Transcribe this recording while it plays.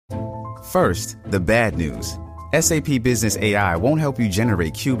First, the bad news. SAP Business AI won't help you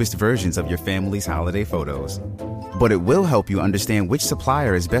generate cubist versions of your family's holiday photos. But it will help you understand which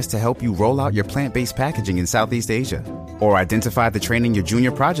supplier is best to help you roll out your plant-based packaging in Southeast Asia, or identify the training your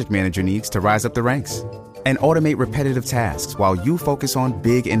junior project manager needs to rise up the ranks, and automate repetitive tasks while you focus on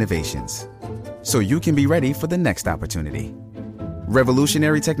big innovations, so you can be ready for the next opportunity.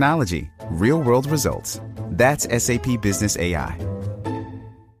 Revolutionary technology, real-world results. That's SAP Business AI.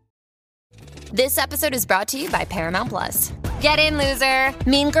 This episode is brought to you by Paramount Plus. Get in, loser!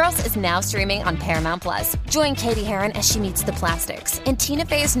 Mean Girls is now streaming on Paramount Plus. Join Katie Heron as she meets the plastics in Tina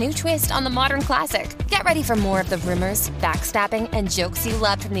Fey's new twist on the modern classic. Get ready for more of the rumors, backstabbing, and jokes you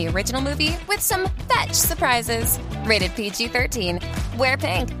loved from the original movie with some fetch surprises. Rated PG-13. Wear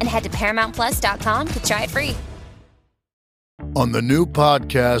pink and head to ParamountPlus.com to try it free. On the new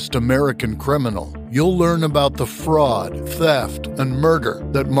podcast, American Criminal, you'll learn about the fraud, theft, and murder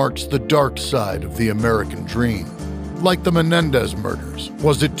that marks the dark side of the American dream. Like the Menendez murders.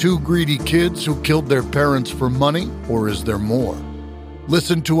 Was it two greedy kids who killed their parents for money, or is there more?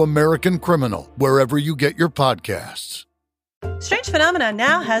 Listen to American Criminal wherever you get your podcasts. Strange Phenomena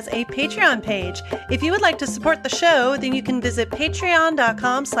now has a Patreon page. If you would like to support the show, then you can visit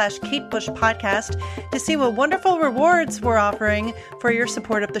patreon.com/KateBushPodcast to see what wonderful rewards we're offering for your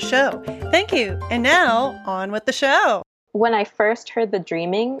support of the show. Thank you. And now, on with the show. When I first heard The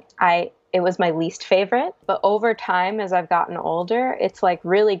Dreaming, it was my least favorite. But over time, as I've gotten older, it's like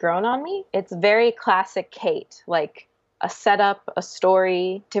really grown on me. It's very classic Kate, like a setup, a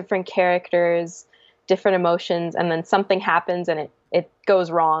story, different characters, different emotions, and then something happens and it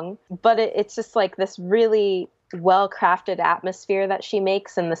goes wrong. But it's just like this really well-crafted atmosphere that she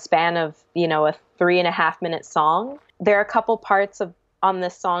makes in the span of, a 3.5-minute song. There are a couple parts on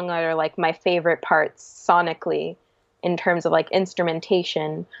this song that are like my favorite parts sonically in terms of like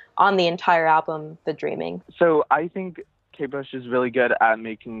instrumentation on the entire album, The Dreaming. So I think Kate Bush is really good at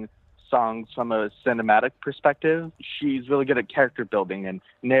making songs from a cinematic perspective. She's really good at character building and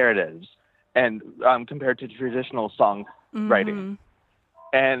narratives, and compared to traditional song writing.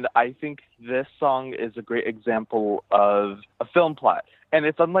 And I think this song is a great example of a film plot. And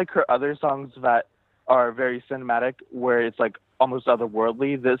it's unlike her other songs that are very cinematic, where it's like almost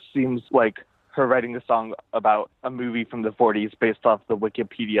otherworldly. This seems like her writing a song about a movie from the 40s based off the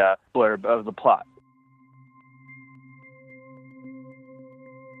Wikipedia blurb of the plot.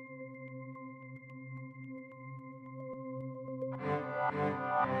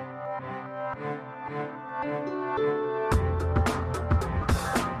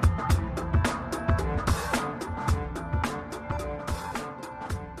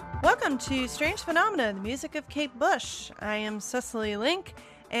 Welcome to Strange Phenomena, the music of Kate Bush. I am Cecily Link,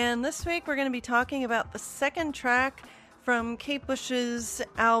 and this week we're going to be talking about the second track from Kate Bush's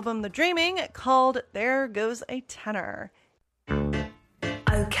album The Dreaming, called There Goes a Tenor.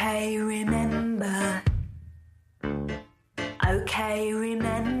 Okay, remember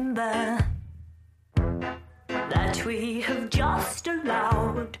that we have just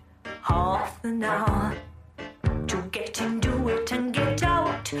allowed half an hour to get into it and get out.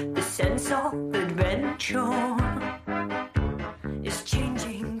 The sense of adventure is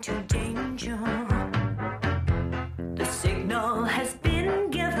changing to danger. The signal has been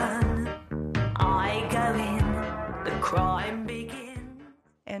given. I go in, the crime begins.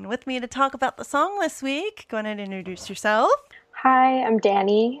 And with me to talk about the song this week, go ahead and introduce yourself. Hi, I'm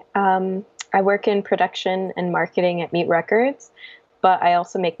Danny. I work in production and marketing at Mute Records, but I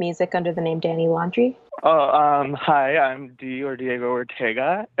also make music under the name Danny Laundry. Hi, I'm Diego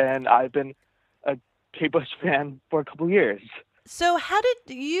Ortega, and I've been a Kate Bush fan for a couple years. So how did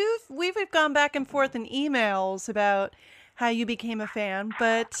we've gone back and forth in emails about how you became a fan,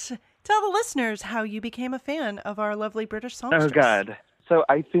 but tell the listeners how you became a fan of our lovely British songstress. Oh, God. So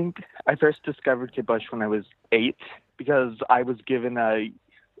I think I first discovered Kate Bush when I was 8, because I was given a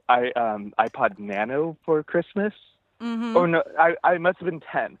iPod Nano for Christmas. Mm-hmm. Or no, I must have been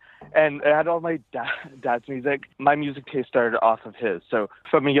 10. And it had all my dad's music. My music taste started off of his. So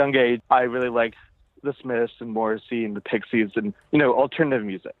from a young age, I really liked the Smiths and Morrissey and the Pixies and, alternative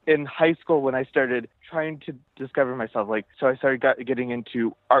music. In high school, when I started trying to discover myself, so I started getting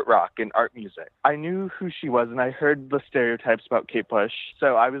into art rock and art music. I knew who she was, and I heard the stereotypes about Kate Bush.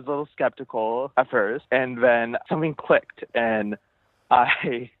 So I was a little skeptical at first, and then something clicked, and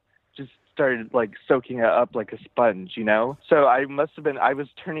I just started soaking it up like a sponge, So I was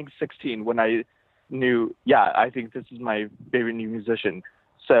turning 16 when I knew, I think this is my favorite new musician.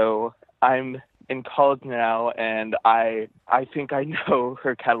 So I'm in college now, and I think I know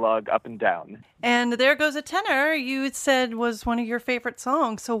her catalog up and down. And There Goes a Tenor, you said was one of your favorite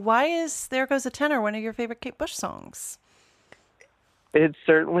songs. So why is There Goes a Tenor one of your favorite Kate Bush songs? It's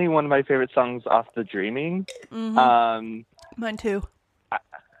certainly one of my favorite songs off the Dreaming. Mm-hmm. Mine too.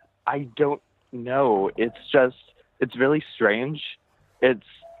 I don't know. It's really strange.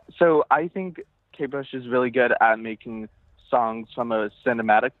 So I think Kate Bush is really good at making songs from a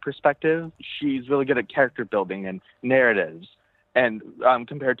cinematic perspective. She's really good at character building and narratives, and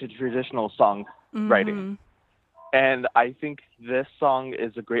compared to traditional song writing. And I think this song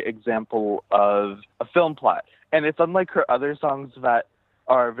is a great example of a film plot. And it's unlike her other songs that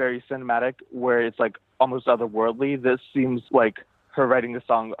are very cinematic, where it's like almost otherworldly. This seems like her writing a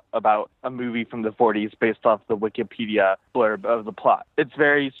song about a movie from the 40s based off the Wikipedia blurb of the plot. It's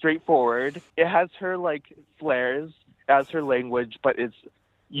very straightforward. It has her like flares, it has her language, but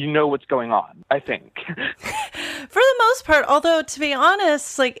you know what's going on, I think. For the most part, although to be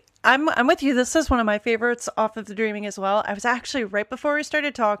honest, like I'm with you. This is one of my favorites off of The Dreaming as well. I was actually, right before we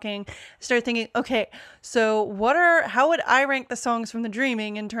started talking, started thinking, okay, so how would I rank the songs from The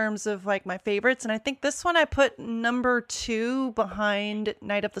Dreaming in terms of like my favorites? And I think this one I put number 2 behind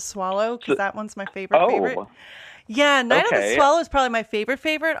Night of the Swallow, because that one's my favorite. Yeah, Night of the Swallow is probably my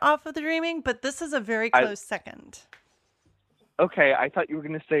favorite off of The Dreaming, but this is a very close second. Okay, I thought you were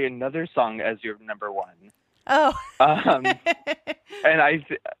going to say another song as your number 1. Oh. And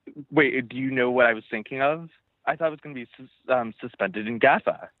wait, do you know what I was thinking of? I thought it was going to be Suspended in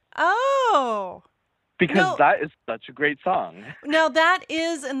Gaffa. Oh. Because that is such a great song. Now that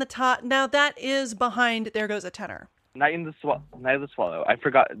is in the top. Now that is behind There Goes a Tenor. Night of the Swallow. I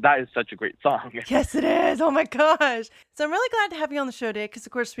forgot. That is such a great song. Yes, it is. Oh my gosh. So I'm really glad to have you on the show today, because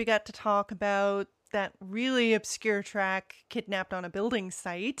of course we got to talk about that really obscure track, Kidnapped on a Building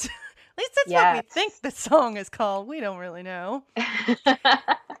Site. At least that's what we think the song is called. We don't really know.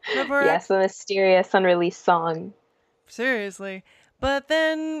 Yes, the mysterious unreleased song. Seriously. But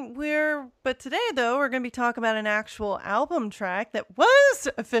today though, we're going to be talking about an actual album track that was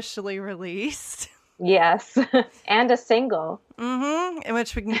officially released. Yes, and a single. In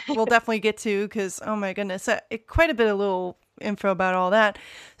which we'll definitely get to, because, oh my goodness, quite a bit of little info about all that.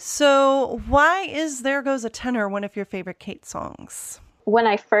 So why is There Goes a Tenor one of your favorite Kate songs? When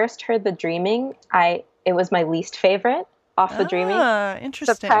I first heard The Dreaming, it was my least favorite off The Dreaming.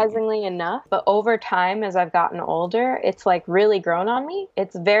 Interesting. Surprisingly enough. But over time, as I've gotten older, it's like really grown on me.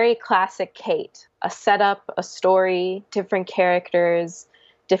 It's very classic Kate. A setup, a story, different characters,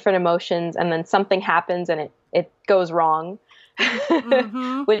 different emotions, and then something happens and it goes wrong.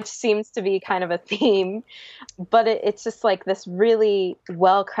 Which seems to be kind of a theme, but it's just like this really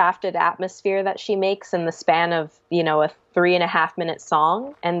well-crafted atmosphere that she makes in the span of, a 3.5-minute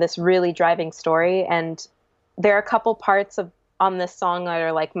song, and this really driving story. And there are a couple parts on this song that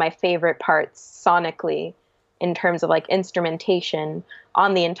are like my favorite parts sonically in terms of like instrumentation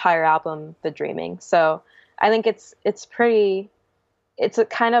on the entire album, The Dreaming. So I think it's a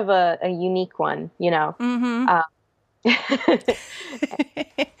kind of a unique one,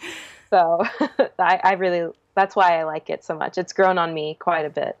 So I really, that's why I like it so much. It's grown on me quite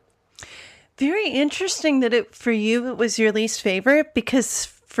a bit. Very interesting that for you it was your least favorite, because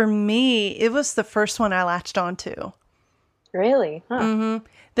for me it was the first one I latched onto. Really? Huh.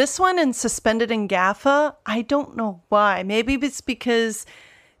 This one and Suspended in Gaffa, I don't know why. Maybe it's because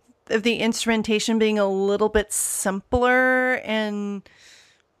of the instrumentation being a little bit simpler and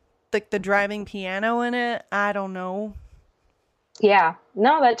like the driving piano in it. I don't know. Yeah,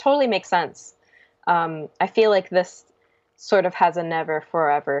 no, that totally makes sense. I feel like this sort of has a never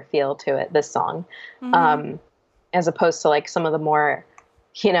forever feel to it, this song, as opposed to like some of the more,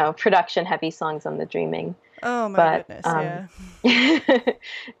 production heavy songs on The Dreaming. Oh my goodness, yeah.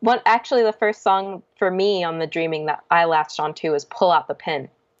 Actually, the first song for me on The Dreaming that I latched onto was Pull Out the Pin.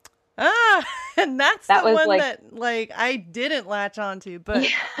 And that's the one that I didn't latch onto, but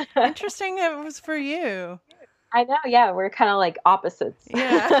interesting it was for you. I know, yeah, we're kind of like opposites.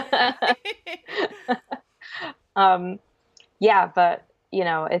 Yeah. Yeah, but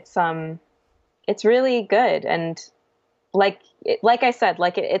it's really good, and like I said,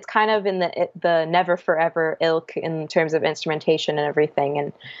 it's kind of in the never forever ilk in terms of instrumentation and everything.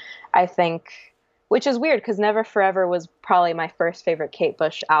 And I think, which is weird because Never Forever was probably my first favorite Kate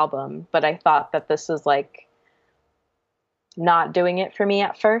Bush album, but I thought that this was like not doing it for me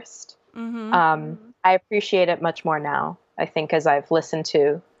at first. I appreciate it much more now, I think, as I've listened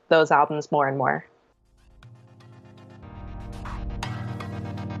to those albums more and more.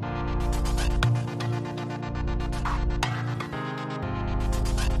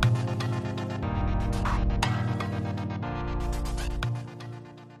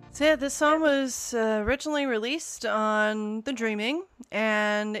 So yeah, this song was originally released on The Dreaming,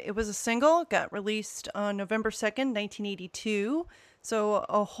 and it was a single. It got released on November 2nd, 1982. So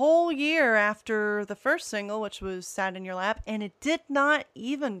a whole year after the first single, which was Sat in Your Lap, and it did not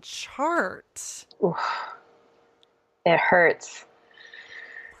even chart. Oof. It hurts.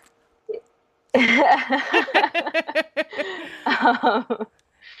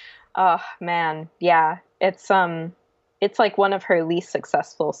 Oh man, yeah. It's like one of her least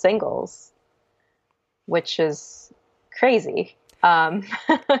successful singles, which is crazy.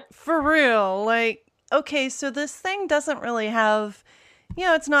 For real. Like, okay, so this thing doesn't really have,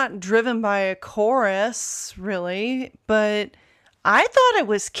 it's not driven by a chorus, really, but I thought it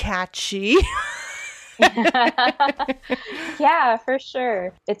was catchy. Yeah, for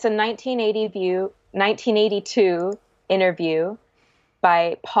sure. It's a 1982 interview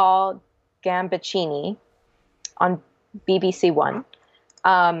by Paul Gambaccini on BBC One.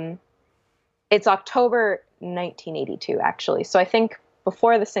 It's October 1982, actually. So I think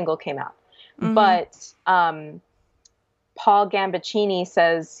before the single came out. Mm-hmm. But Paul Gambaccini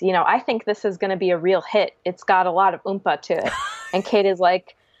says, I think this is going to be a real hit. It's got a lot of oompa to it. And Kate is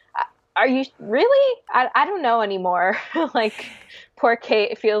like, are you really? I don't know anymore. Like, poor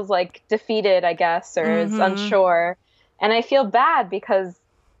Kate feels like defeated, I guess, or is unsure. And I feel bad because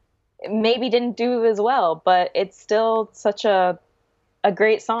it maybe didn't do as well, but it's still such a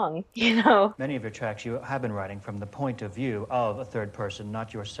great song, Many of your tracks you have been writing from the point of view of a third person,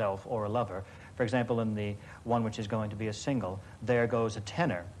 not yourself or a lover. For example, in the one which is going to be a single, There Goes a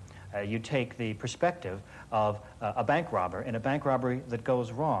Tenor, you take the perspective of a bank robber in a bank robbery that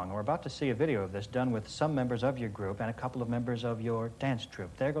goes wrong. We're about to see a video of this done with some members of your group and a couple of members of your dance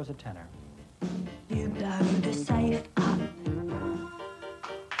troupe. There Goes a Tenor. You blow the safe up.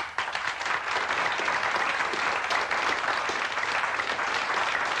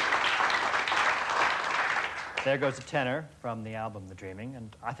 There Goes a Tenor from the album The Dreaming,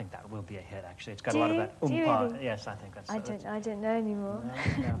 and I think that will be a hit, actually. It's got a lot of that oompa. Really? Yes, I think that's... I don't know anymore.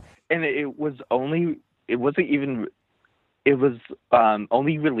 No. And it was only released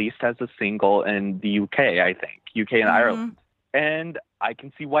as a single in the UK, I think. UK and Ireland. And I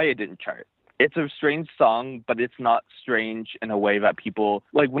can see why it didn't chart. It's a strange song, but it's not strange in a way that people...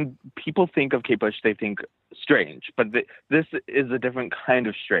 Like, when people think of Kate Bush, they think strange. But this is a different kind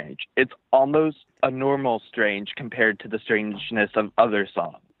of strange. It's almost a normal strange compared to the strangeness of other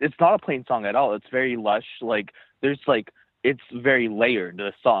songs. It's not a plain song at all. It's very lush. It's very layered,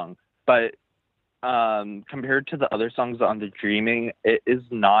 the song. But compared to the other songs on The Dreaming,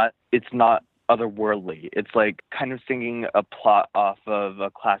 it's not otherworldly. It's like kind of singing a plot off of a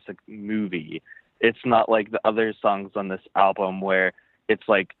classic movie. It's not like the other songs on this album where it's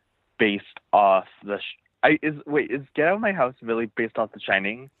like based off is Get Out of My House really based off The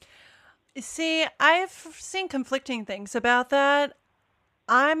Shining? See, I've seen conflicting things about that.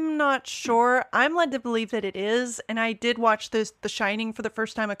 I'm not sure. I'm led to believe that it is, and I did watch The Shining for the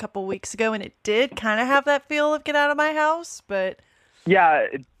first time a couple weeks ago, and it did kind of have that feel of Get Out of My House, but... Yeah,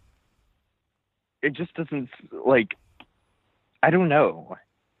 it just doesn't, like, I don't know.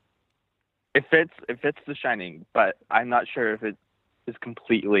 It fits The Shining, but I'm not sure if it is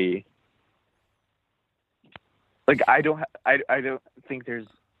completely, like, I don't think there's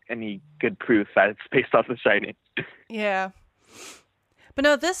any good proof that it's based off The Shining. Yeah. But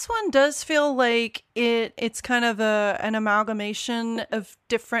no, this one does feel like it's kind of an amalgamation of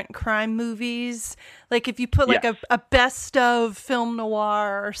different crime movies. Like if you put like a best of film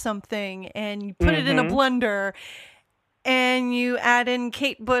noir or something and you put it in a blender and you add in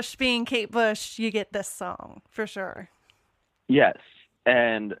Kate Bush being Kate Bush, you get this song for sure. Yes.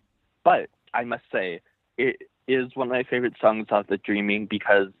 But I must say it is one of my favorite songs off The Dreaming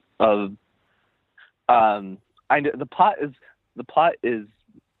because of the plot is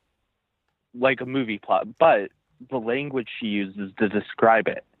like a movie plot, but the language she uses to describe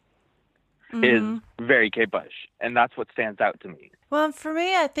it is very Kate Bush, and that's what stands out to me. Well, for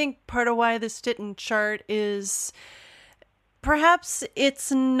me, I think part of why this didn't chart is perhaps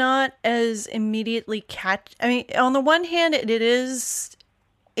it's not as immediately I mean, on the one hand,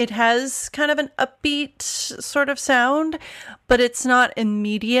 it has kind of an upbeat sort of sound, but it's not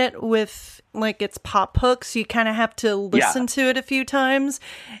immediate with like its pop hooks. You kind of have to listen to it a few times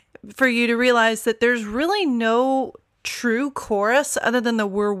for you to realize that there's really no true chorus other than the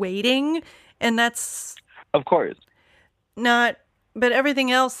 "we're waiting," and that's of course not. But everything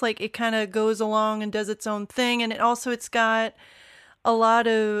else, like it kind of goes along and does its own thing, and it's got a lot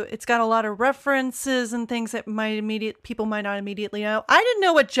of references and things that people might not immediately know. I didn't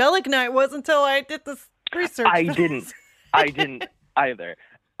know what Gelignite was until I did this research. I didn't either.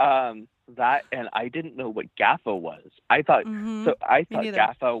 That, and I didn't know what GAFA was. I thought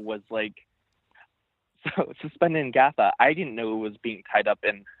GAFA was like, so suspended in GAFA. I didn't know it was being tied up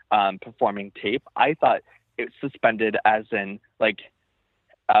in performing tape. I thought it suspended as in like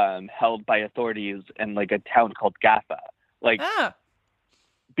held by authorities in like a town called GAFA. Like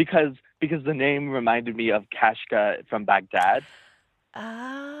because the name reminded me of Kashka from Baghdad.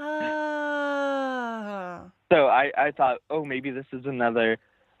 So I thought, oh, maybe this is another,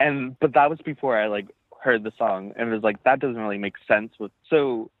 but that was before I like heard the song, and it was like, that doesn't really make sense with.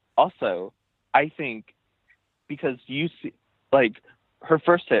 So also, I think because you see, like her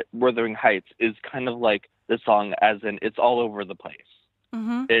first hit, Wuthering Heights, is kind of like the song as in it's all over the place.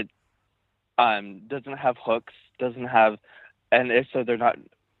 Mm-hmm. It doesn't have hooks, so they're not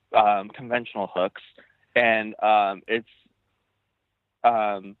conventional hooks, and it's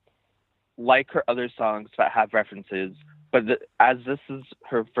like her other songs that have references, but as this is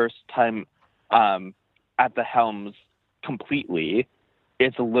her first time at the helms completely,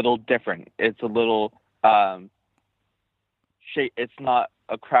 it's a little different. It's a little it's not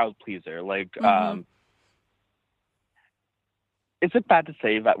a crowd pleaser. Like, is it bad to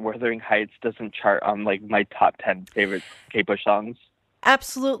say that Wuthering Heights doesn't chart on like my top 10 favorite Kate Bush songs?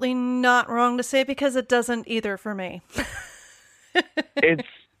 Absolutely not wrong to say, because it doesn't either for me.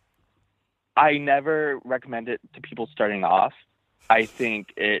 I never recommend it to people starting off. I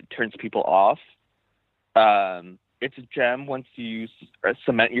think it turns people off. It's a gem once you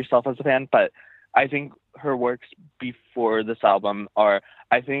cement yourself as a fan, but I think her works before this album are,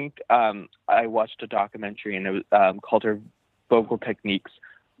 I think I watched a documentary and it was called her vocal techniques,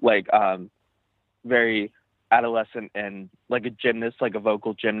 like very adolescent and like a gymnast, like a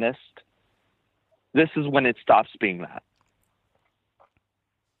vocal gymnast. This is when it stops being that.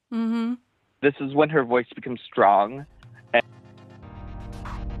 Mm-hmm. This is when her voice becomes strong.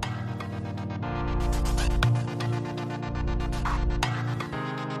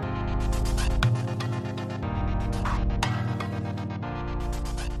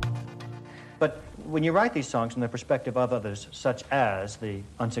 But when you write these songs from the perspective of others, such as the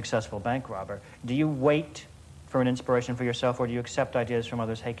unsuccessful bank robber, do you wait for an inspiration for yourself, or do you accept ideas from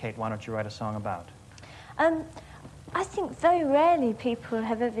others? Hey, Kate, why don't you write a song about? I think very rarely people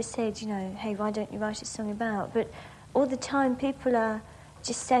have ever said, you know, hey, why don't you write a song about? But all the time people are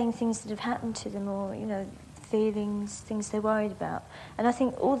just saying things that have happened to them, or, you know, feelings, things they're worried about. And I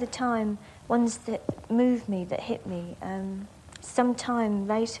think all the time, ones that move me, that hit me, sometime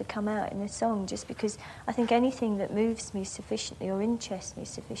later come out in a song, just because I think anything that moves me sufficiently or interests me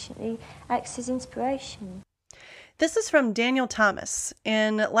sufficiently acts as inspiration. This is from Daniel Thomas.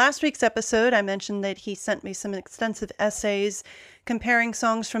 In last week's episode, I mentioned that he sent me some extensive essays comparing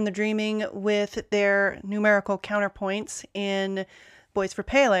songs from The Dreaming with their numerical counterpoints in Boys for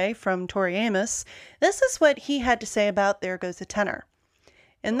Pele from Tori Amos. This is what he had to say about There Goes a Tenor.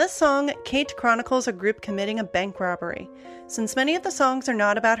 In this song, Kate chronicles a group committing a bank robbery. Since many of the songs are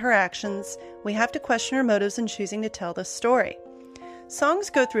not about her actions, we have to question her motives in choosing to tell this story. Songs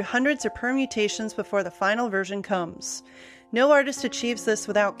go through hundreds of permutations before the final version comes. No artist achieves this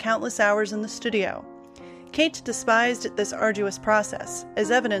without countless hours in the studio. Kate despised this arduous process,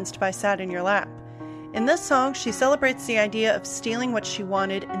 as evidenced by Sat in Your Lap. In this song, she celebrates the idea of stealing what she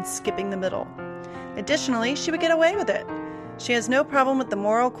wanted and skipping the middle. Additionally, she would get away with it. She has no problem with the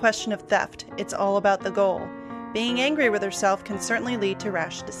moral question of theft. It's all about the goal. Being angry with herself can certainly lead to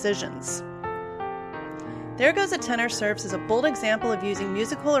rash decisions. There Goes a Tenor serves as a bold example of using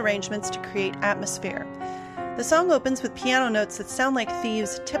musical arrangements to create atmosphere. The song opens with piano notes that sound like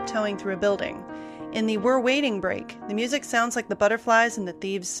thieves tiptoeing through a building. In the We're Waiting break, the music sounds like the butterflies in the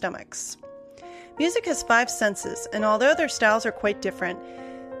thieves' stomachs. Music has 5 senses, and although their styles are quite different,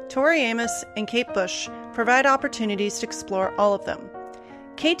 Tori Amos and Kate Bush provide opportunities to explore all of them.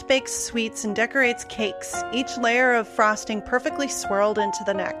 Kate bakes sweets and decorates cakes, each layer of frosting perfectly swirled into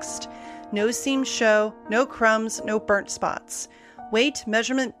the next. No seams show, no crumbs, no burnt spots. Weight,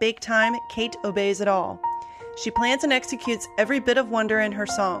 measurement, bake time, Kate obeys it all. She plans and executes every bit of wonder in her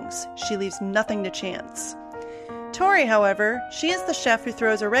songs. She leaves nothing to chance. Tori, however, she is the chef who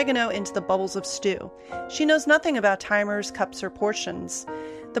throws oregano into the bubbles of stew. She knows nothing about timers, cups, or portions.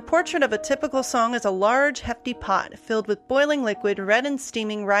 The portrait of a typical song is a large, hefty pot filled with boiling liquid, red and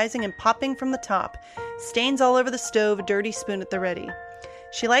steaming, rising and popping from the top. Stains all over the stove, a dirty spoon at the ready.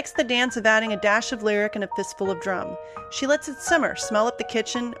 She likes the dance of adding a dash of lyric and a fistful of drum. She lets it simmer, smell up the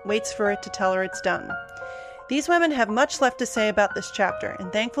kitchen, waits for it to tell her it's done. These women have much left to say about this chapter,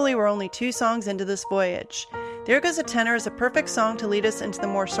 and thankfully we're only 2 songs into this voyage. There Goes a Tenor is a perfect song to lead us into the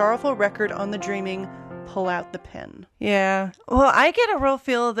more sorrowful record on The Dreaming, pull out the pin. Yeah. Well, I get a real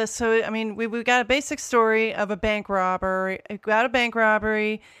feel of this. So, I mean, we've got a basic story of a bank robbery.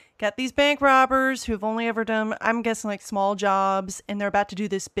 Got these bank robbers who've only ever done, I'm guessing, like small jobs, and they're about to do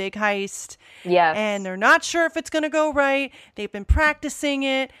this big heist. Yes. And they're not sure if it's going to go right. They've been practicing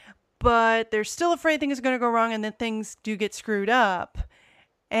it, but they're still afraid things are going to go wrong, and then things do get screwed up.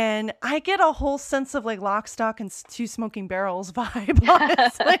 And I get a whole sense of like Lock, Stock, and Two Smoking Barrels vibe,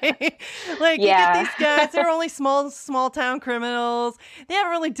 honestly. Like, you get these guys, they're only small town criminals. They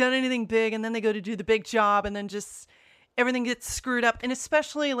haven't really done anything big, and then they go to do the big job, and then just everything gets screwed up. And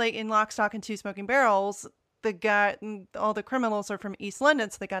especially like in Lock, Stock, and Two Smoking Barrels, all the criminals are from East London,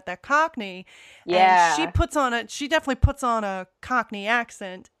 so they got that Cockney. Yeah. And she definitely puts on a Cockney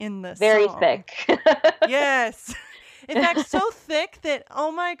accent in this Very song. thick. Yes. In fact, so thick that,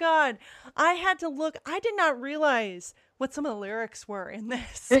 oh my God, I had to look. I did not realize what some of the lyrics were in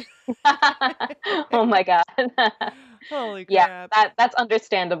this. Oh my God. Holy yeah, crap. that's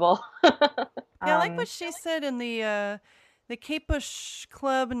understandable. Yeah, I like what she said in the Kate Bush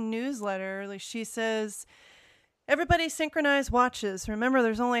Club newsletter. Like, she says, everybody synchronize watches. Remember,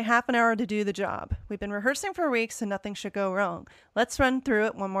 there's only half an hour to do the job. We've been rehearsing for weeks and nothing should go wrong. Let's run through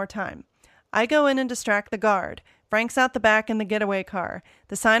it one more time. I go in and distract the guard. Frank's out the back in the getaway car.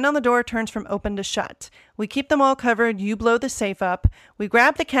 The sign on the door turns from open to shut. We keep them all covered. You blow the safe up. We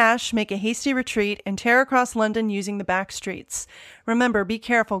grab the cash, make a hasty retreat, and tear across London using the back streets. Remember, be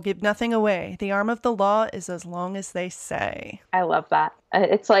careful. Give nothing away. The arm of the law is as long as they say. I love that.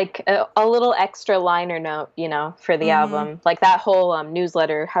 It's like a little extra liner note, for the album. Like that whole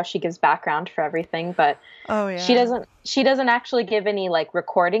newsletter, how she gives background for everything. But she doesn't actually give any like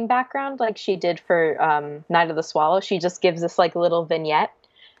recording background like she did for Night of the Swallow. She just gives this like little vignette,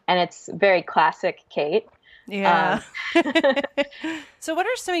 and it's very classic Kate. Yeah. So what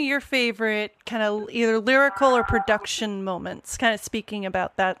are some of your favorite kind of either lyrical or production moments, kind of speaking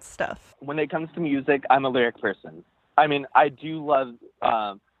about that stuff? When it comes to music, I'm a lyric person. I mean, I do love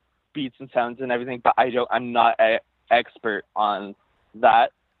beats and sounds and everything, but I'm not an expert on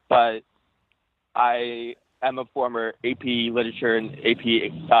that. But I am a former AP Literature and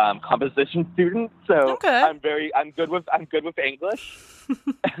AP Composition student, so I'm good with English.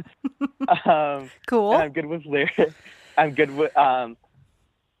 Cool. And I'm good with lyrics. I'm good with and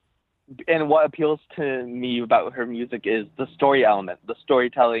what appeals to me about her music is the story element, the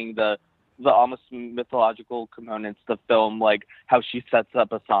storytelling, the almost mythological components, the film, like how she sets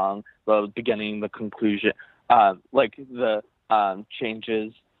up a song, the beginning, the conclusion, like the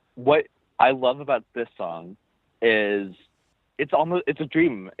changes. What I love about this song is it's a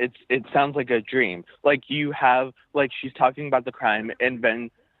dream. It sounds like a dream. Like you have, like she's talking about the crime, and then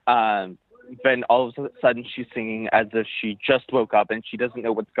all of a sudden she's singing as if she just woke up and she doesn't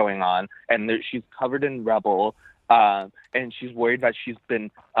know what's going on, and she's covered in rubble. And she's worried that she's been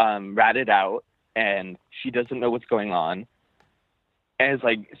ratted out and she doesn't know what's going on. And it's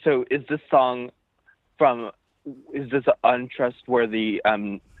like, so is this an untrustworthy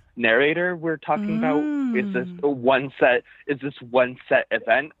narrator we're talking about? Is this one set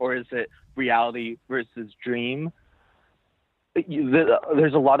event, or is it reality versus dream?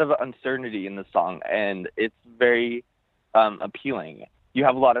 There's a lot of uncertainty in the song, and it's very appealing. You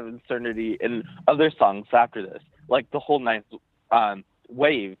have a lot of uncertainty in other songs after this. Like the whole Ninth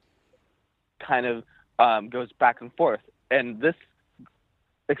Wave kind of goes back and forth. And this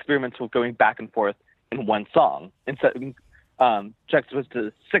experiments with going back and forth in one song instead juxtaposed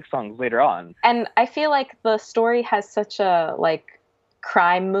to 6 songs later on. And I feel like the story has such a like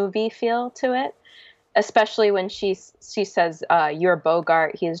crime movie feel to it, especially when she says, you're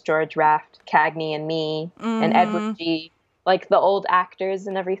Bogart, he's George Raft, Cagney, and me, and Edward G., like the old actors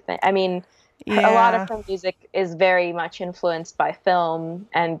and everything. I mean, a lot of her music is very much influenced by film,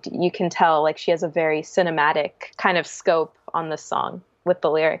 and you can tell like she has a very cinematic kind of scope on this song with the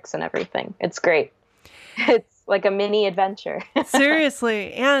lyrics and everything. It's great. It's like a mini adventure.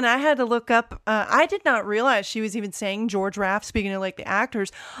 Seriously. And I had to look up, I did not realize she was even saying George Raft, speaking of like the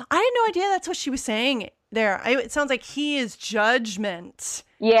actors. I had no idea that's what she was saying there. It sounds like he is judgment.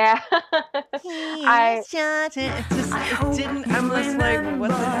 Yeah. I'm just like, what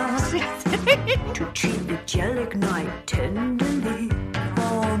the hell? To treat the gelignite tenderly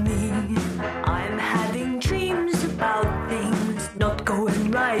for me. I'm having dreams about things not going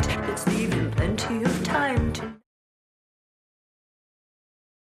right. Let's leave him plenty of time to.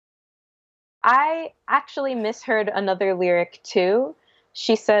 I actually misheard another lyric too.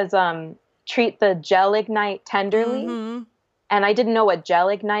 She says, treat the gelignite tenderly. Mm-hmm. And I didn't know what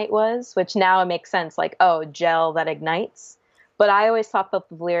gelignite was, which now it makes sense. Like, oh, gel that ignites. But I always thought that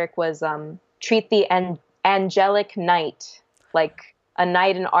the lyric was treat the angelic knight like a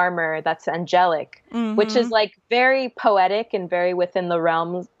knight in armor that's angelic, which is like very poetic and very within the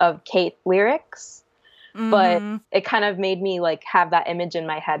realms of Kate lyrics. But it kind of made me like have that image in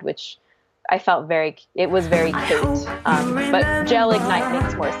my head, which I felt it was very Kate. But angelic knight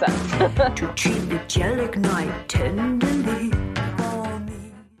makes more sense. To treat the angelic knight tenderly for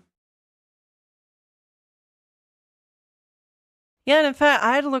me. Yeah, and in fact,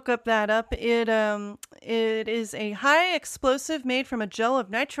 I had to look that up. It is a high explosive made from a gel of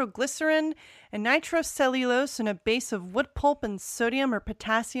nitroglycerin and nitrocellulose and a base of wood pulp and sodium or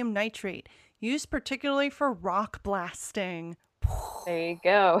potassium nitrate, used particularly for rock blasting. There you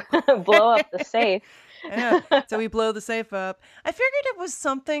go. Blow up the safe. Yeah, so we blow the safe up. I figured it was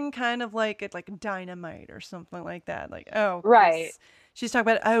something kind of like dynamite or something like that. Like, oh, right. She's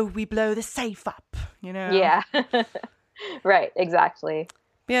talking about, we blow the safe up, you know? Yeah. Right, exactly.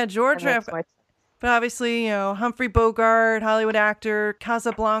 Yeah, George Raft. But obviously, Humphrey Bogart, Hollywood actor,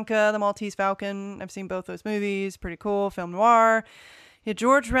 Casablanca, The Maltese Falcon. I've seen both those movies. Pretty cool. Film noir. Yeah,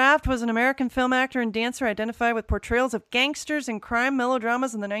 George Raft was an American film actor and dancer identified with portrayals of gangsters and crime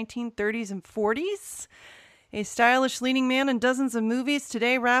melodramas in the 1930s and 40s. A stylish leading man in dozens of movies,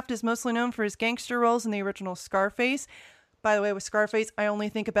 today Raft is mostly known for his gangster roles in the original Scarface. By the way, with Scarface, I only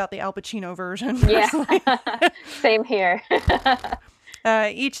think about the Al Pacino version. Yeah, same here.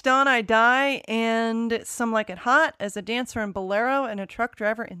 Each Dawn I Die and Some Like It Hot as a dancer in Bolero and a truck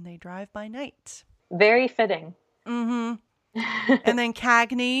driver in They Drive by Night. Very fitting. Mm-hmm. And then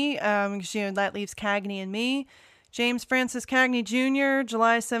Cagney, that leaves Cagney and me. James Francis Cagney Jr.,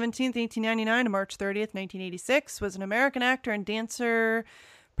 July 17th, 1899 to March 30th, 1986, was an American actor and dancer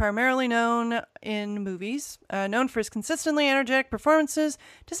primarily known in movies, known for his consistently energetic performances,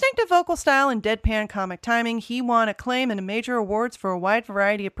 distinctive vocal style, and deadpan comic timing. He won acclaim and major awards for a wide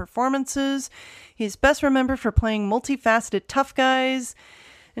variety of performances. He's best remembered for playing multifaceted tough guys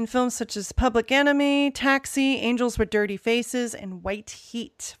in films such as Public Enemy, Taxi, Angels with Dirty Faces, and White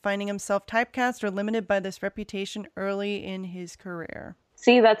Heat, finding himself typecast or limited by this reputation early in his career.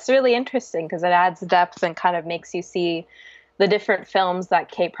 See, that's really interesting because it adds depth and kind of makes you see the different films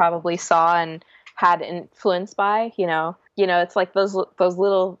that Kate probably saw and had influence by, it's like those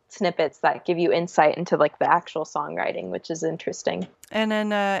little snippets that give you insight into like the actual songwriting, which is interesting. And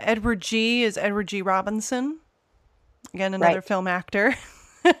then Edward G. is Edward G. Robinson. Again, another film actor.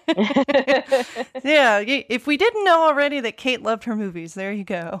 Yeah, if we didn't know already that Kate loved her movies, there you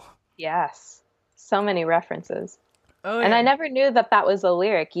go. Yes. So many references. Oh, yeah. And I never knew that was a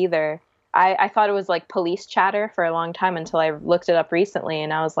lyric either. I thought it was like police chatter for a long time until I looked it up recently,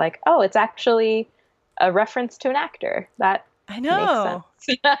 and I was like, oh, it's actually a reference to an actor. That I know.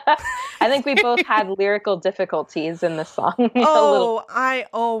 Makes sense. I think we both had lyrical difficulties in the song. Oh, I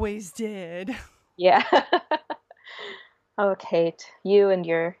always did. Yeah. Oh, Kate, you and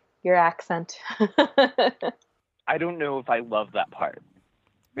your accent. I don't know if I love that part.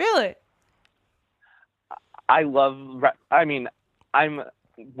 Really? I love.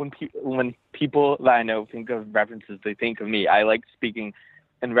 When people that I know think of references, they think of me. I like speaking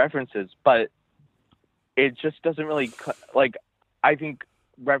in references, but it just doesn't really like. I think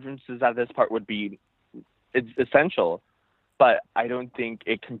references at this part would be it's essential, but I don't think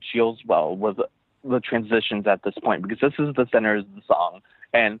it congeals well with the transitions at this point, because this is the center of the song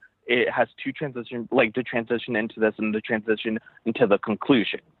and it has two transitions, like the transition into this and the transition into the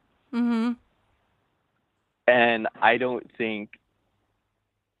conclusion. Mm-hmm. And I don't think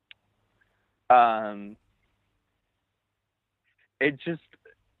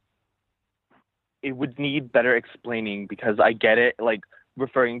it would need better explaining, because I get it, like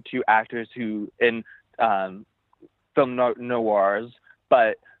referring to actors who in film noirs,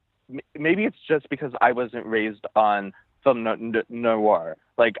 but maybe it's just because I wasn't raised on film noir.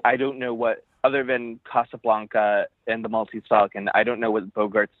 Like, I don't know what, other than Casablanca and The Maltese Falcon, I don't know what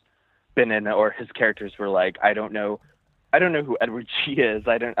Bogart's been in or his characters were like. I don't know who Edward G is.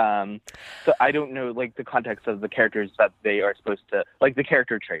 So I don't know like the context of the characters that they are supposed to, like the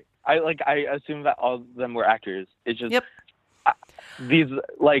character trait. I assume that all of them were actors. It's just I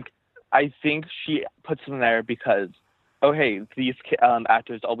think she puts them there because, oh hey, these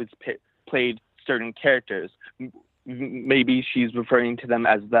actors always played certain characters. Maybe she's referring to them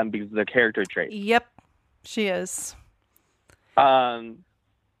as them because of their character trait. Yep, she is.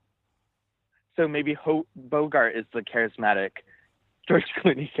 So maybe Bogart is the charismatic George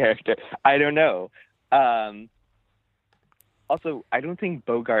Clooney character. I don't know. Also, I don't think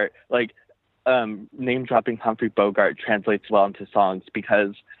Bogart, name dropping Humphrey Bogart translates well into songs,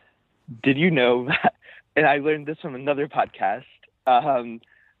 because did you know that, and I learned this from another podcast,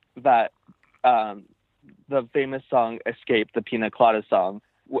 that the famous song Escape, the Pina Colada song,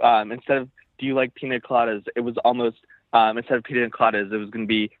 instead of Do You Like Pina Coladas, it was almost, instead of Pina Coladas, it was going to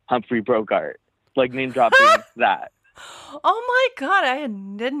be Humphrey Bogart, like name dropping that. Oh my God, I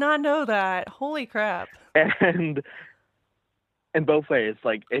did not know that. Holy crap. And in both ways,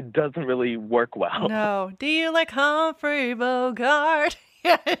 like, it doesn't really work well. No. Do you like Humphrey Bogart?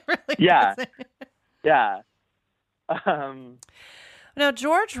 Yeah, it really doesn't. Yeah. Now,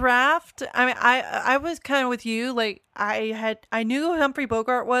 George Raft, I mean, I was kind of with you. Like, I knew who Humphrey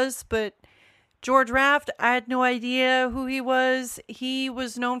Bogart was, but George Raft, I had no idea who he was. He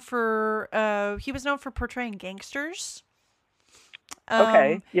was known for portraying gangsters.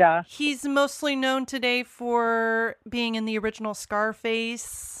 Okay, yeah. He's mostly known today for being in the original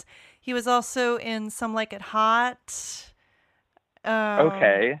Scarface. He was also in Some Like It Hot.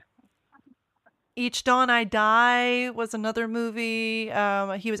 Okay. Each Dawn I Die was another movie.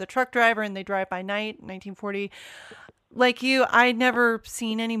 He was a truck driver in They Drive by Night, 1940. Like you, I'd never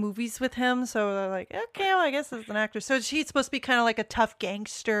seen any movies with him, so they're like, okay, well, I guess as an actor. So he's supposed to be kind of like a tough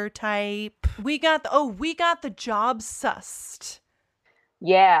gangster type. We got the Job Sussed.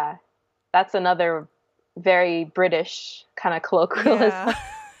 Yeah, that's another very British kind of colloquialism.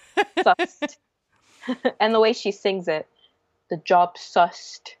 Yeah. Sussed. And the way she sings it, the job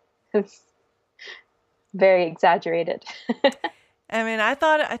sussed. Very exaggerated. I mean, I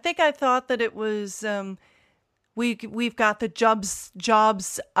thought that it was we've got the jobs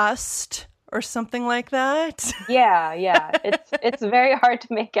used or something like that. Yeah. It's very hard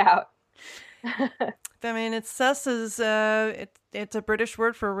to make out. I mean, it's sus is it's a British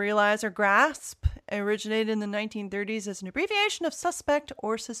word for realize or grasp. It originated in the 1930s as an abbreviation of suspect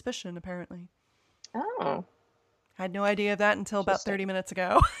or suspicion, apparently. Oh. I had no idea of that until about 30 minutes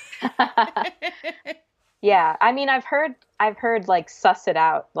ago. Yeah, I mean, I've heard like suss it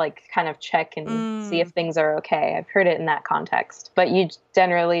out, like kind of check and see if things are okay. I've heard it in that context, but you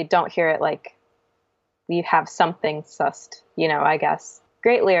generally don't hear it like you have something sussed, I guess.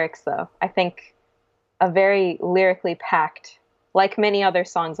 Great lyrics, though. I think a very lyrically packed, like many other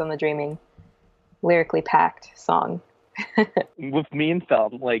songs on The Dreaming, lyrically packed song. With me in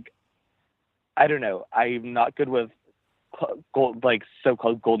film, like, I don't know, I'm not good with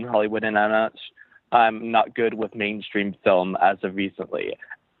so-called Golden Hollywood, and I'm not good with mainstream film as of recently.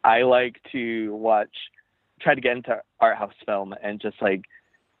 I like to try to get into art house film and just like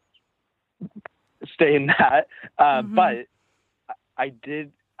stay in that. But I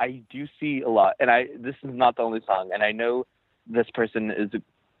do see a lot, and this is not the only song, and I know this person is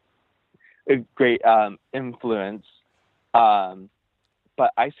a great influence.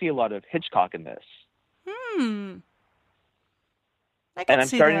 But I see a lot of Hitchcock in this. And I'm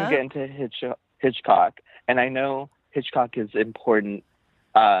starting to get into Hitchcock, and I know Hitchcock is important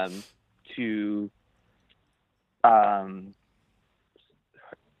to some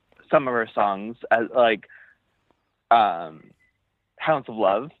of her songs, as like Hounds of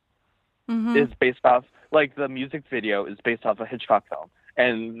Love is based off, like, the music video is based off a Hitchcock film,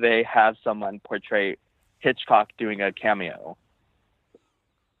 and they have someone portray Hitchcock doing a cameo.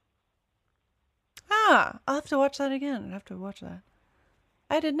 I'll have to watch that again. I'll have to watch that.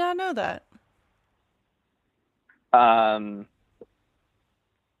 I did not know that.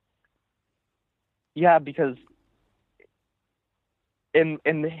 Yeah, because in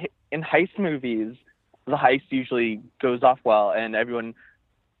heist movies, the heist usually goes off well, and everyone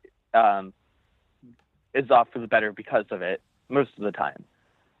is off for the better because of it most of the time.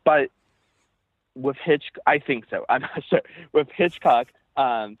 But with Hitchcock, I think so. I'm not sure. With Hitchcock,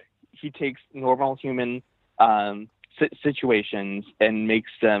 he takes normal human situations and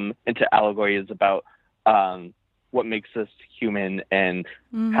makes them into allegories about what makes us human, and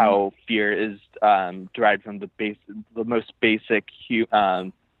how fear is derived from the most basic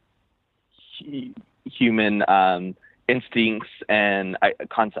human instincts and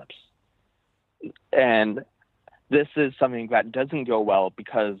concepts. And this is something that doesn't go well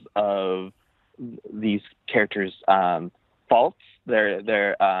because of these characters' faults.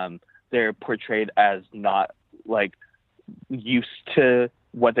 They're portrayed as not like used to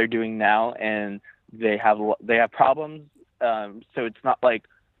what they're doing now, and they have problems. So it's not like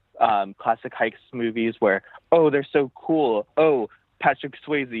classic heist movies where, oh, they're so cool. Oh, Patrick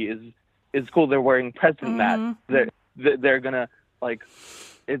Swayze is cool. They're wearing president mats. They're gonna, like,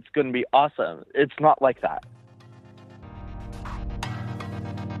 it's gonna be awesome. It's not like that.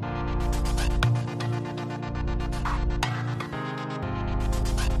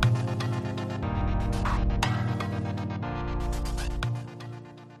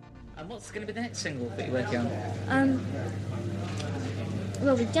 What's going to be the next single that you're working on?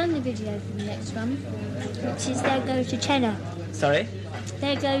 Well, we've done the video for the next one, which is There Goes a Tenor. Sorry?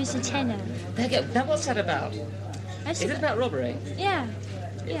 There Goes a Tenor. Now what's that about? Is it about robbery? Yeah.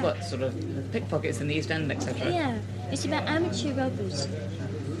 What, sort of pickpockets in the East End, etc.? Yeah. It's about amateur robbers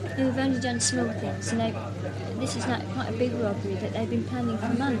who've only done small things, and this is like quite a big robbery that they've been planning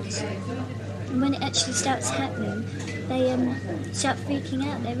for months. And when it actually starts happening, they start freaking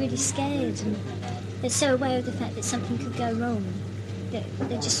out. They're really scared, and they're so aware of the fact that something could go wrong that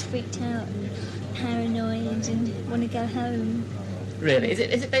they're just freaked out and paranoid and want to go home. Really? Is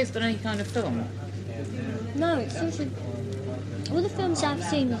it based on any kind of film? No, it's sort of... All the films I've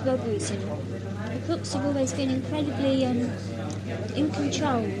seen with robberies in, the crooks have always been incredibly in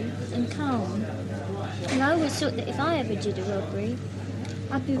control and calm. And I always thought that if I ever did a robbery,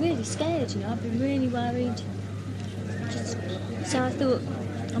 I'd be really scared, I'd be really worried. So I thought,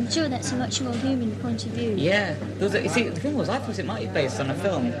 I'm sure that's a much more human point of view. Yeah. You see, the thing was, I thought it might be based on a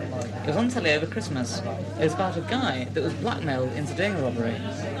film. It was on telly over Christmas. It was about a guy that was blackmailed into doing a robbery.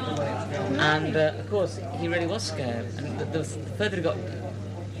 And, of course, he really was scared. And the further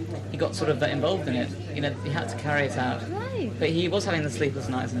he got sort of involved in it, he had to carry it out. Right. But he was having the sleepless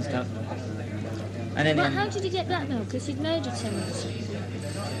nights and stuff. And then, how did he get blackmailed? Because he'd murdered someone.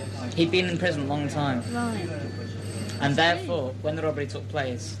 He'd been in prison a long time. Right. And therefore, when the robbery took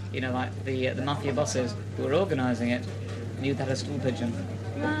place, like the mafia bosses who were organising it knew they had a stool pigeon.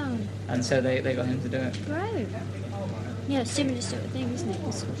 Wow. And so they got him to do it. Right. Yeah, similar sort of thing, isn't it?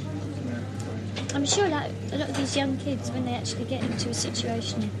 I'm sure like a lot of these young kids, when they actually get into a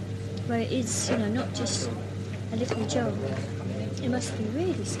situation where it is, not just a little job, it must be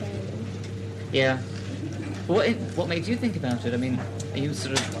really scary. Yeah. What made you think about it? I mean, are you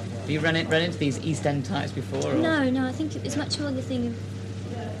have you run into these East End types before? Or? No, I think it's much more the thing of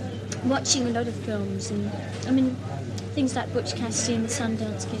watching a lot of films, and I mean, things like Butch Cassidy and the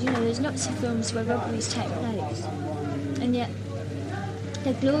Sundance Kid, there's lots of films where robberies take place, and yet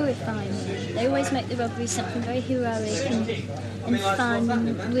they're glorifying them. They always make the robbery something very heroic and fun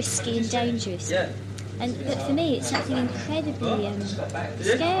and risky and dangerous. Yeah. But for me, it's something incredibly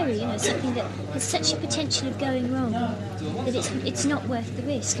scary, something that has such a potential of going wrong that it's not worth the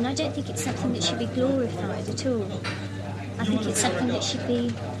risk. And I don't think it's something that should be glorified at all. I think it's something that should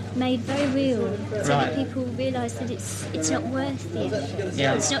be made very real, so that people realise that it's not worth the effort.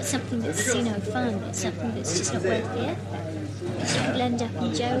 Yeah. It's not something that's fun. It's something that's just not worth the effort. Because people end up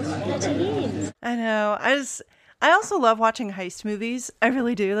in jail for bloody years. I know. I also love watching heist movies. I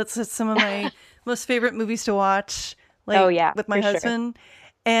really do. That's just some of my most favorite movies to watch. With my husband. Sure.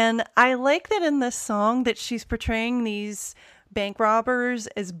 And I like that in this song that she's portraying these bank robbers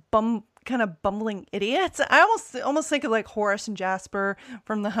as kind of bumbling idiots. I almost think of like Horace and Jasper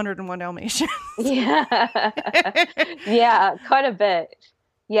from the 101 Dalmatians. Yeah. Yeah, quite a bit.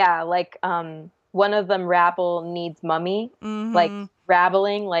 Yeah, like one of them, Rabble, needs Mummy, like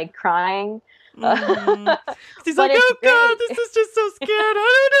rabbling, like crying. Mm-hmm. He's like, oh God, this is just so scared.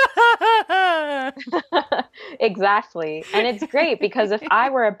 I don't know. Exactly. And it's great because if I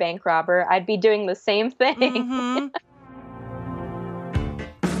were a bank robber, I'd be doing the same thing. Mm-hmm.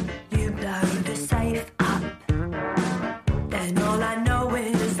 You blow the safe up, then all I know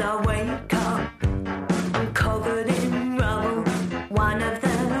is I wake up. I'm covered in rubble. One of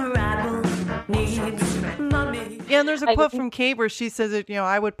the rabble needs Mummy. Yeah, and there's a quote from Kate where she says that,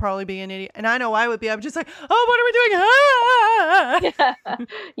 I would probably be an idiot. And I know I would be. I'm just like, oh, what are we doing? Ah!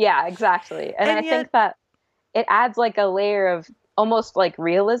 Yeah, exactly. And I think that it adds like a layer of almost like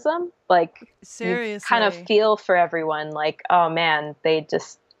realism. Like, seriously, you kind of feel for everyone. Like, oh man, they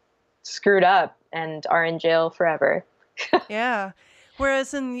just screwed up and are in jail forever. Yeah.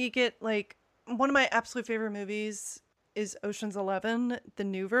 Whereas then you get like, one of my absolute favorite movies is Ocean's 11, the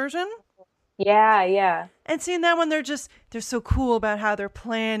new version. Yeah, yeah. And seeing that one, they're so cool about how they're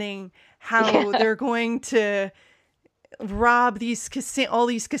planning, how they're going to rob all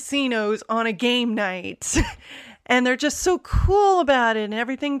these casinos on a game night. And they're just so cool about it, and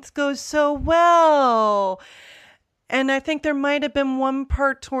everything goes so well. And I think there might have been one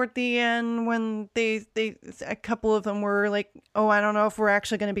part toward the end when a couple of them were like, oh, I don't know if we're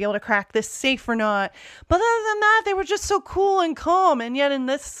actually going to be able to crack this safe or not. But other than that, they were just so cool and calm. And yet in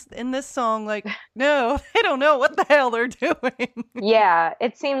this song, like, no, they don't know what the hell they're doing. Yeah,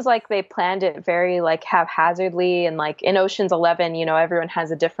 it seems like they planned it very like haphazardly. And like in Ocean's 11, everyone has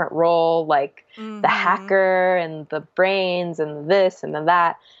a different role, like the hacker and the brains and this and the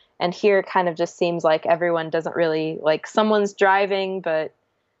that. And here it kind of just seems like everyone doesn't really, like, someone's driving, but,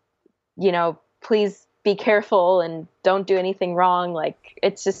 please be careful and don't do anything wrong. Like,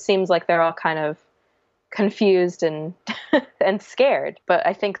 it just seems like they're all kind of confused and and scared. But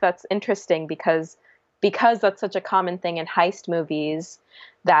I think that's interesting because that's such a common thing in heist movies,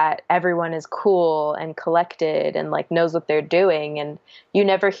 that everyone is cool and collected and like knows what they're doing, and you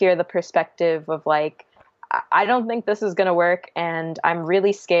never hear the perspective of like, I don't think this is going to work and I'm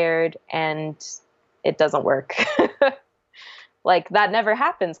really scared and it doesn't work. Like that never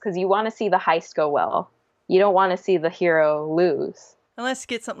happens because you want to see the heist go well. You don't want to see the hero lose. Unless you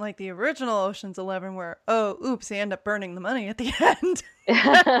get something like the original Ocean's 11 where, oh, oops, they end up burning the money at the end.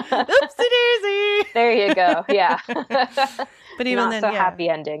 Oopsie-daisy! There you go, yeah. But even Not then, so yeah. happy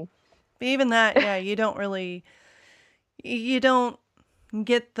ending. But even that, yeah, you don't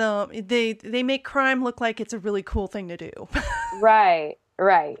get they make crime look like it's a really cool thing to do. Right,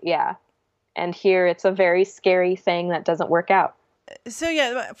 yeah. And here it's a very scary thing that doesn't work out. So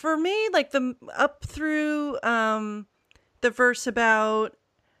yeah, for me, like the up through the verse about,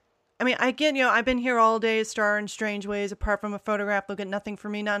 I mean, I get, I've been here all day, a star in strange ways, apart from a photograph, look at nothing for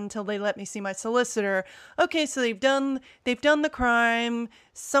me, not until they let me see my solicitor. Okay, so they've done the crime,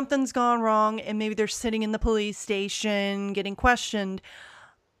 something's gone wrong, and maybe they're sitting in the police station getting questioned.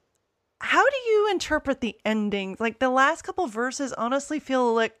 How do you interpret the endings? Like the last couple verses honestly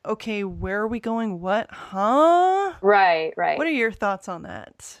feel like, okay, where are we going? What? Huh? Right. What are your thoughts on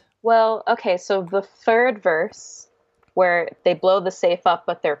that? Well, okay, so the third verse, where they blow the safe up,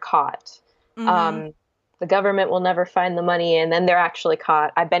 but they're caught. The government will never find the money, and then they're actually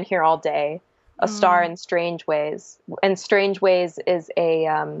caught. I've been here all day. A star in strange ways. And Strange Ways is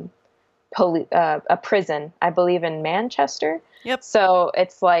a prison, I believe, in Manchester. Yep. So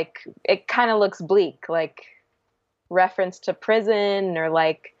it's like, it kind of looks bleak, like reference to prison, or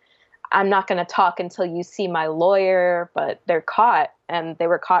like, I'm not going to talk until you see my lawyer, but they're caught, and they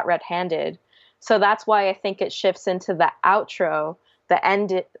were caught red-handed. So that's why I think it shifts into the outro, the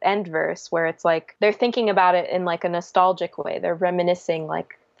end verse, where it's like they're thinking about it in like a nostalgic way. They're reminiscing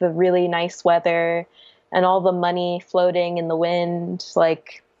like the really nice weather and all the money floating in the wind.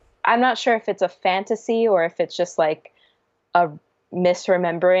 Like, I'm not sure if it's a fantasy or if it's just like a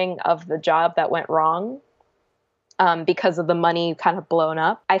misremembering of the job that went wrong because of the money kind of blown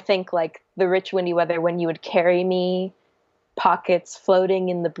up. I think like the rich windy weather, when you would carry me, pockets floating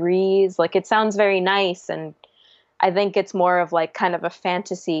in the breeze, like it sounds very nice, and I think it's more of like kind of a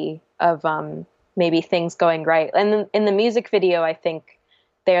fantasy of maybe things going right. And in the music video, I think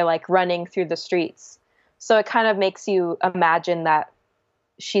they're like running through the streets, so it kind of makes you imagine that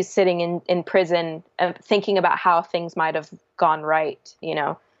she's sitting in prison thinking about how things might have gone right,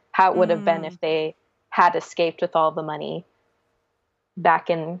 how it would have been if they had escaped with all the money back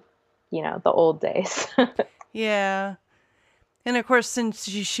in the old days. Yeah. And of course, since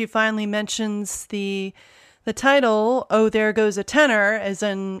she finally mentions the title, "Oh, There Goes a Tenor," as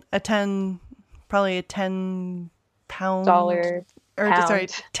in probably a $10 dollar or pound. sorry,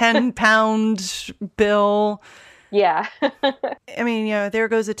 £10 bill. Yeah. I mean, there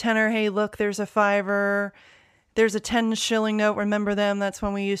goes a tenor. Hey, look, there's a $5. There's a 10 shilling note. Remember them? That's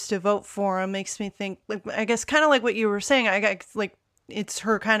when we used to vote for them. Makes me think, like, I guess, kind of like what you were saying. I got like it's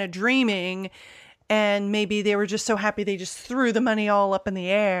her kind of dreaming. And maybe they were just so happy they just threw the money all up in the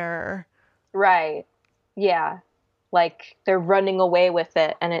air. Right. Yeah. Like they're running away with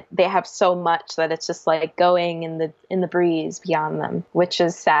it, and they have so much that it's just like going in the breeze beyond them, which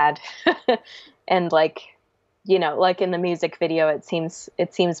is sad. And like, like in the music video, it seems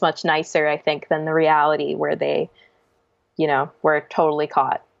much nicer, I think, than the reality where they, were totally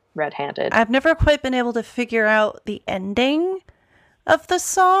caught red-handed. I've never quite been able to figure out the ending of the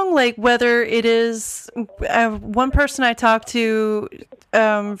song, like whether it is one person I talked to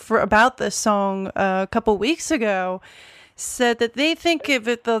about this song a couple weeks ago said that they think of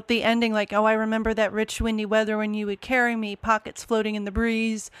it the ending like, oh, I remember that rich windy weather when you would carry me, pockets floating in the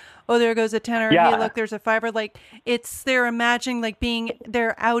breeze. Oh, there goes a tenor. Yeah. Hey, look, there's a $5. Like they're imagining like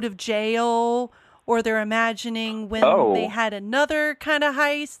they're out of jail, or they're imagining when they had another kind of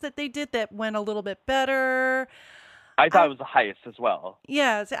heist that they did that went a little bit better. I thought it was a heist as well.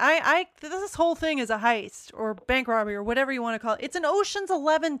 Yeah, this whole thing is a heist or bank robbery or whatever you want to call it. It's an Ocean's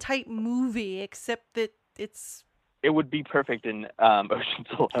 11 type movie, except that it would be perfect in Ocean's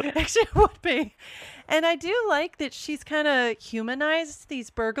 11. Actually, it would be. And I do like that she's kind of humanized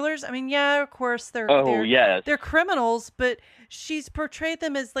these burglars. I mean, yeah, of course, they're criminals, but she's portrayed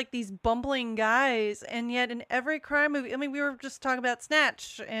them as like these bumbling guys. And yet in every crime movie, I mean, we were just talking about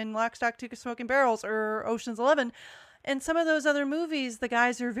Snatch and Lock, Stock, Two Smoking Barrels or Ocean's 11. And some of those other movies, the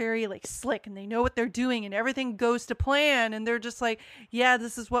guys are very like slick and they know what they're doing and everything goes to plan. And they're just like, yeah,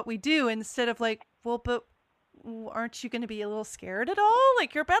 this is what we do. Instead of like, well, but aren't you going to be a little scared at all?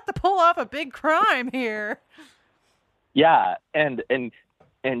 Like, you're about to pull off a big crime here. Yeah, and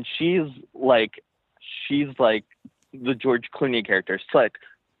she's like the George Clooney character, slick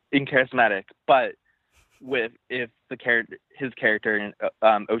and charismatic, but his character in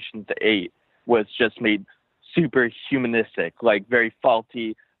Ocean's 8 was just made super humanistic, like very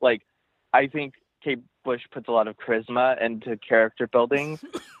faulty. Like, I think Kate Bush puts a lot of charisma into character building,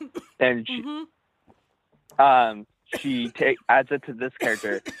 and she adds it to this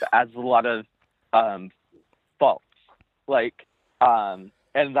character that adds a lot of faults. Like, and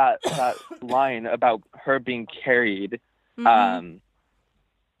that line about her being carried,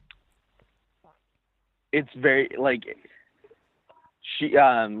 it's very, like, she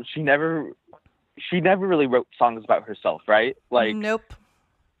never really wrote songs about herself, right? Like, nope.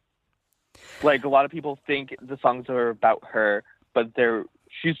 Like, a lot of people think the songs are about her, but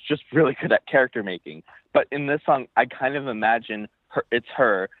she's just really good at character making. But in this song, I kind of imagine it's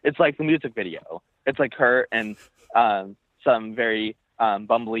her. It's like the music video. It's like her and some very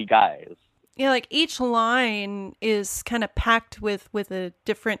bumbly guys. Yeah, like each line is kind of packed with a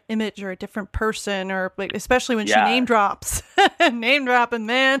different image or a different person, or like, especially when she name drops. Name dropping,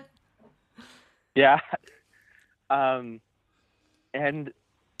 man. Yeah. And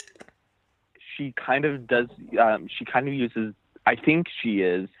she kind of does, she kind of uses, I think she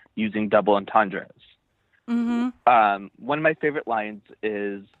is using double entendres. One of my favorite lines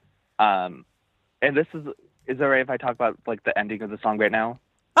is, and this is it right if I talk about like the ending of the song right now?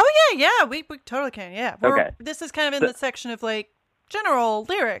 Oh yeah, we totally can, yeah. Okay. This is kind of in the section of like general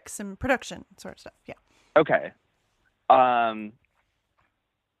lyrics and production sort of stuff, yeah. Okay. A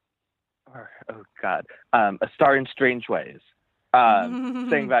Star in Strange Ways.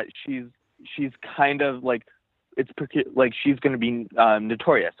 Saying that she's kind of like, like she's going to be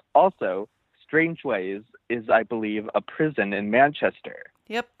notorious. Also, Strange Ways is, I believe, a prison in Manchester.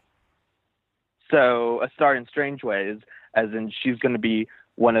 Yep. So A Star in Strange Ways, as in she's going to be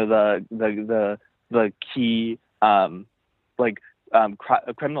one of the key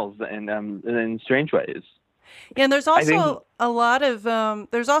criminals in Strange Ways. Yeah, and there's also a lot of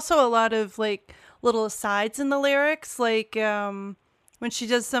like little asides in the lyrics, like when she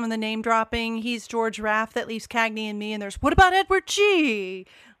does some of the name dropping, he's George Raft that leaves Cagney and me, and there's what about Edward G?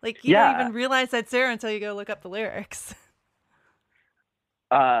 Like, you don't even realize that's there until you go look up the lyrics.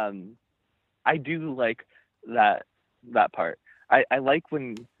 I do like that part. I like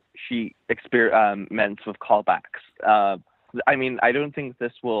when she experiments with callbacks. I mean, I don't think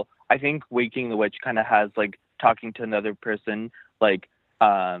this will. I think Waking the Witch kind of has like talking to another person, like.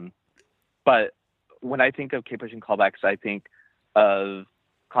 But when I think of Kate Bush and callbacks, I think of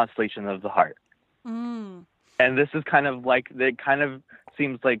Constellation of the Heart. And this is kind of like, it kind of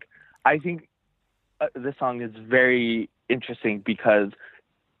seems like, I think this song is very interesting because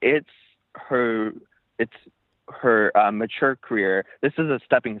it's her mature career. This is a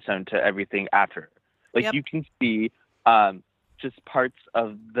stepping stone to everything after. Like, you can see just parts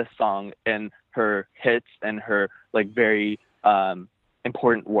of the song in her hits and her like very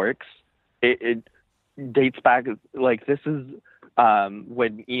important works. It dates back, like, this is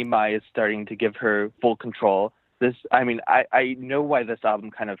when EMI is starting to give her full control. This, I mean, I know why this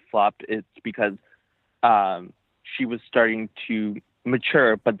album kind of flopped. It's because she was starting to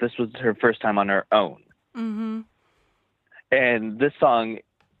mature, but this was her first time on her own. And this song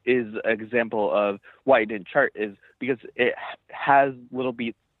is an example of why it didn't chart, is because it has little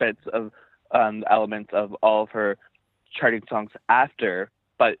bits of elements of all of her charting songs after,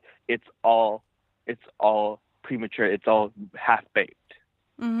 but it's all premature. It's all half-baked.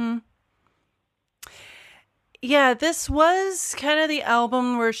 Yeah, this was kind of the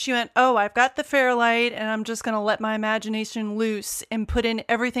album where she went, oh, I've got the Fairlight, and I'm just going to let my imagination loose and put in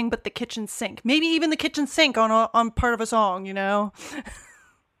everything but the kitchen sink. Maybe even the kitchen sink on part of a song, you know?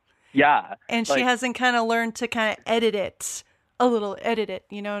 Yeah. And she hasn't kind of learned to kind of edit it,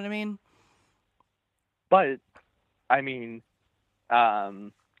 you know what I mean? But, I mean,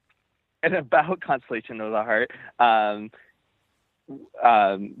 and about Constellation of the Heart,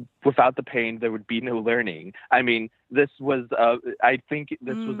 without the pain, there would be no learning. I mean, this was, I think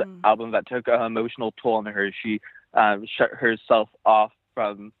this was an album that took an emotional toll on her. She shut herself off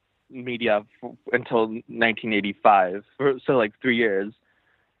from media until 1985, so like 3 years.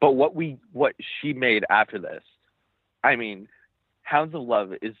 But what she made after this, I mean, Hounds of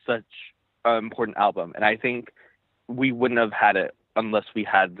Love is such an important album, and I think we wouldn't have had it unless we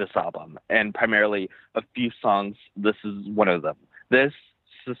had this album, and primarily a few songs. This is one of them. This,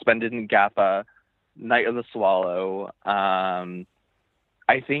 Suspended in Gappa, Night of the Swallow,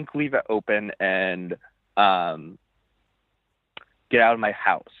 I think Leave It Open, and Get Out of My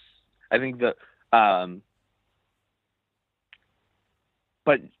House. I think that,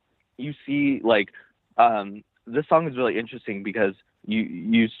 but you see, like, this song is really interesting because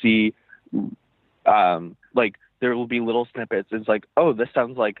you see, like, there will be little snippets. It's like, oh, this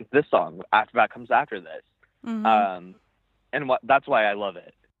sounds like this song. After that comes after this. Mm-hmm. And that's why I love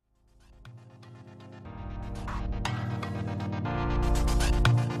it.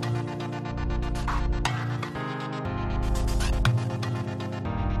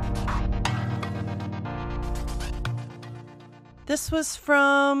 This was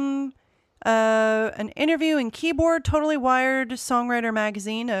from an interview in Keyboard, Totally Wired Songwriter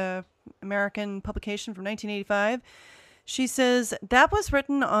Magazine, a American publication from 1985. She says, that was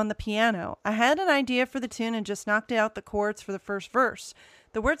written on the piano. I had an idea for the tune and just knocked out the chords for the first verse.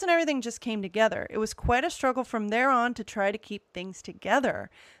 The words and everything just came together. It was quite a struggle from there on to try to keep things together.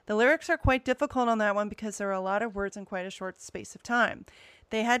 The lyrics are quite difficult on that one because there are a lot of words in quite a short space of time.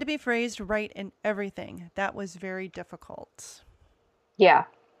 They had to be phrased right and everything. That was very difficult. Yeah.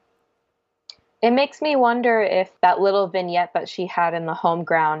 It makes me wonder if that little vignette that she had in the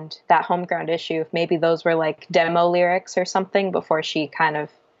that Homeground issue, if maybe those were like demo lyrics or something before she kind of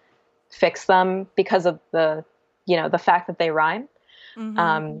fixed them because of the fact that they rhyme.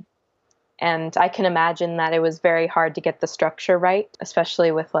 Mm-hmm. And I can imagine that it was very hard to get the structure right,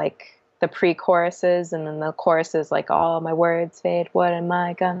 especially with like the pre-choruses and then the choruses, like, all my words fade, what am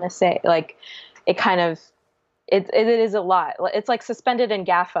I gonna say? Like, it kind of, it is a lot. It's like Suspended in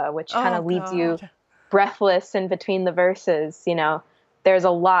Gaffa, which kind of leaves you breathless in between the verses. There's a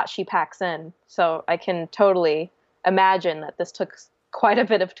lot she packs in. So I can totally imagine that this took quite a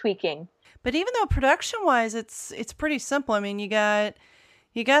bit of tweaking. But even though production-wise, it's pretty simple. I mean, you got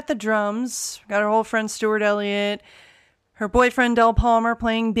the drums, got her old friend Stuart Elliott, her boyfriend Del Palmer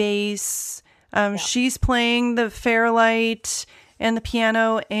playing bass. She's playing the Fairlight and the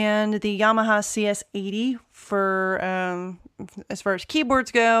piano and the Yamaha CS80 for as far as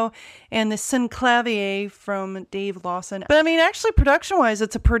keyboards go, and the Synclavier from Dave Lawson. But I mean, actually, production-wise,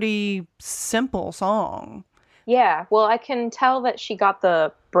 it's a pretty simple song. Yeah, well, I can tell that she got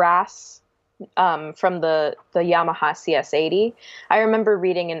the brass from the Yamaha CS80. I remember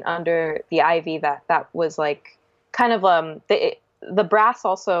reading in Under the Ivy that was like kind of the brass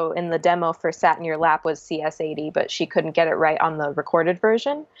also in the demo for Sat in Your Lap was CS80, but she couldn't get it right on the recorded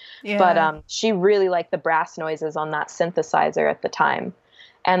version. Yeah. But she really liked the brass noises on that synthesizer at the time.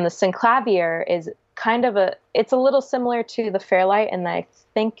 And the Synclavier is kind of it's a little similar to the Fairlight, and I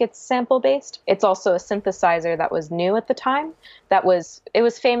think it's sample-based. It's also a synthesizer that was new at the time. It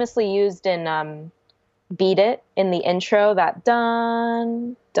was famously used in Beat It in the intro, that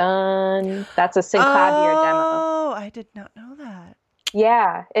dun, dun. That's a Synclavier demo. Oh, I did not know that.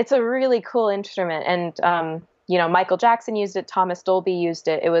 Yeah, it's a really cool instrument. And, Michael Jackson used it. Thomas Dolby used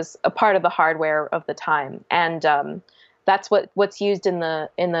it. It was a part of the hardware of the time. And that's what's used in the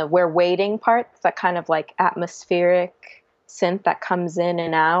We're Waiting part, that kind of like atmospheric synth that comes in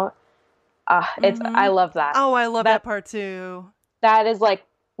and out. I love that. Oh, I love that part too. That is like,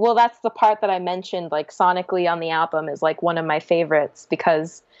 well, that's the part that I mentioned, like sonically on the album, is like one of my favorites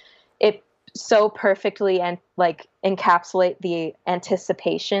because it so perfectly and like encapsulate the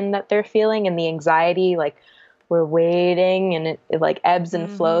anticipation that they're feeling and the anxiety. Like, we're waiting, and it like ebbs and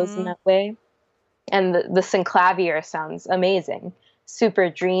flows in that way. And the Synclavier sounds amazing, super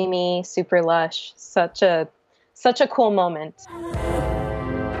dreamy, super lush. Such a cool moment.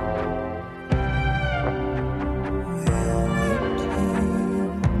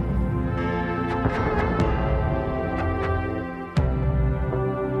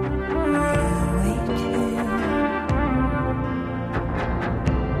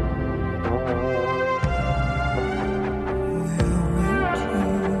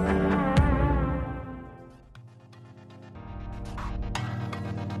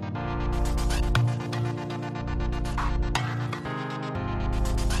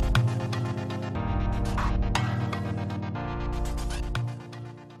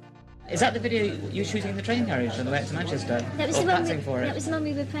 Is that the video you were shooting in the train carriage on the way up to Manchester? That was That was the one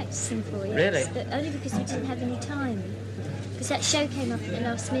we were practicing for, yes. Really? But only because we didn't have any time. Because that show came up at the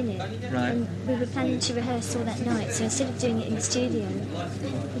last minute. Right. And we were planning to rehearse all that night, so instead of doing it in the studio,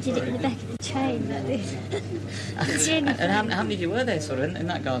 we did it in the back of the train like this. It's really fun. And how many of you were there, sort of, in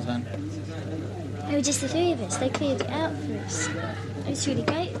that girls' van? There were just the three of us. They cleared it out for us. It was really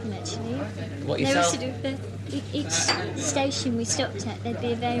great of them, actually. What, They yourself? were sort of, each station we stopped at, there'd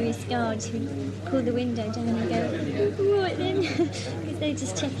be various guards who'd pull the window down and go, all right then, because they're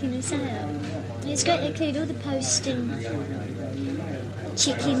just checking us out. And it's great, they cleared all the post and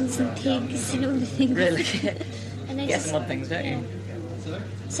chickens and pigs and all the things. Really? And they Get just, some odd things, don't you?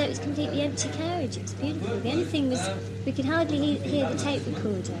 so it was completely empty carriage. It was beautiful. The only thing was we could hardly hear the tape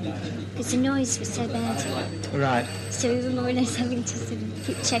recorder because the noise was so bad. Right. So we were more or less having to sort of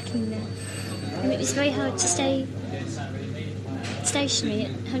keep checking that. And it was very hard to stay stationary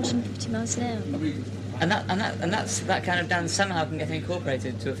at 150 miles an hour. And that kind of dance somehow can get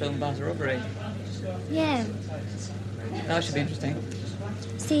incorporated to a film about a robbery. Yeah. That should be interesting.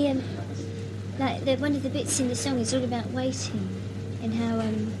 See, one of the bits in the song is all about waiting, and how,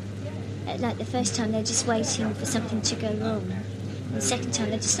 like the first time they're just waiting for something to go wrong. And the second time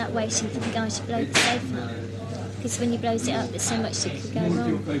they're just like waiting for the guy to blow the safe up. Because when he blows it up, there's so much that could go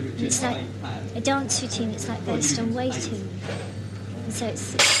wrong. And it's like a dance routine that's like based on waiting. And so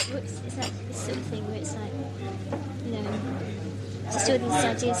it's like this sort of thing where it's like, you know, just all these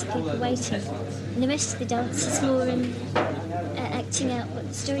ideas of people waiting. And the rest of the dance is more acting out what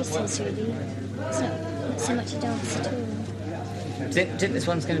the story says, really. It's not so much a dance at all. Do you think this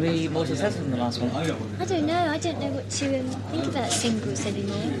one's going to be more successful than the last one? I don't know. I don't know what to think about singles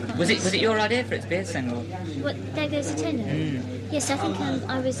anymore. Was it your idea for it to be a single? What, There Goes a Tenor? Yes, I think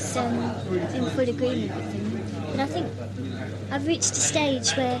I was in full agreement with them. But I think I've reached a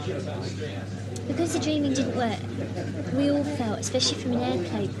stage where, because the dreaming didn't work, we all felt, especially from an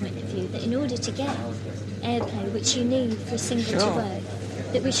airplay point of view, that in order to get airplay, which you need for a single to work,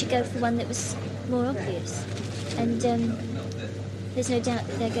 that we should go for one that was more obvious. And there's no doubt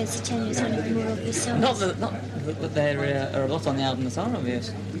that There Goes a Tenor is one of the more obvious songs. Not that there are a lot on the album that are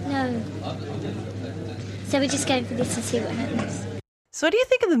obvious. No. So we're just going for this and see what happens. So what do you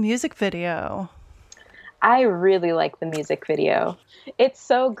think of the music video? I really like the music video. It's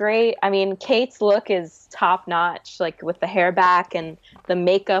so great. I mean, Kate's look is top notch, like with the hair back, and the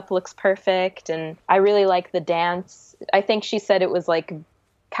makeup looks perfect. And I really like the dance. I think she said it was like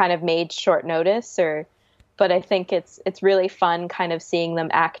kind of made short notice, but I think it's really fun kind of seeing them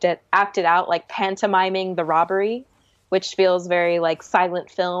act it out, like pantomiming the robbery, which feels very like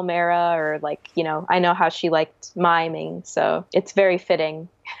silent film era, or like, you know, I know how she liked miming, so it's very fitting.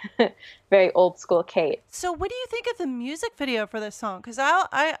 Very old school Kate. So what do you think of the music video for this song? Because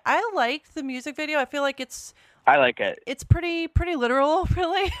I liked the music video. I feel like I like it. It's pretty literal,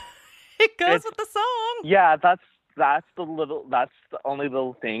 really. It goes with the song. Yeah, that's the only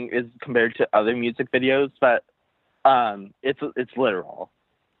little thing is compared to other music videos, but it's literal.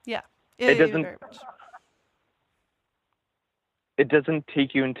 Yeah. It doesn't very much. It doesn't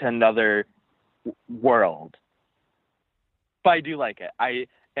take you into another world. But I do like it. I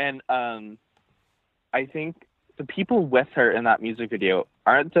think the people with her in that music video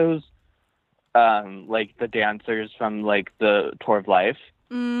aren't those like the dancers from like the Tour of Life.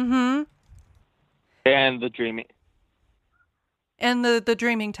 Mm-hmm. And the Dreaming. And the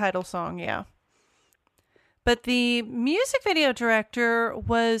Dreaming title song, yeah. But the music video director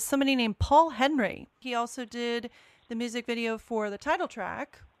was somebody named Paul Henry. He also did the music video for the title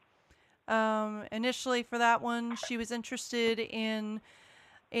track. Initially for that one, she was interested in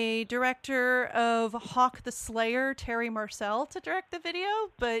a director of Hawk the Slayer, Terry Marcel, to direct the video,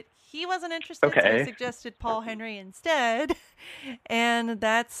 but he wasn't interested, so he suggested Paul Henry instead. On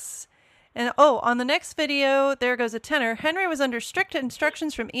the next video, There Goes a Tenor, Henry was under strict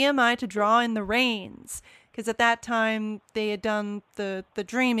instructions from EMI to draw in the reins, because at that time they had done the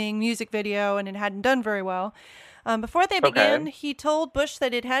Dreaming music video and it hadn't done very well. Before they began, he told Bush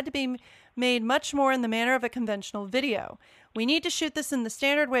that it had to be made much more in the manner of a conventional video. We need to shoot this in the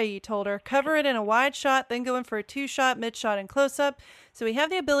standard way, he told her. Cover it in a wide shot, then go in for a 2-shot, mid-shot, and close-up. So we have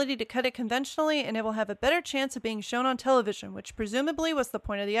the ability to cut it conventionally, and it will have a better chance of being shown on television, which presumably was the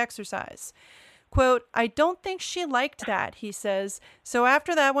point of the exercise. Quote, I don't think she liked that, he says. So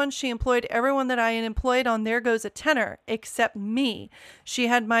after that one, she employed everyone that I had employed on There Goes a Tenor, except me. She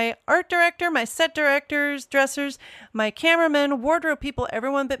had my art director, my set directors, dressers, my cameramen, wardrobe people,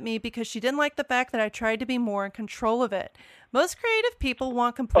 everyone but me, because she didn't like the fact that I tried to be more in control of it. Most creative people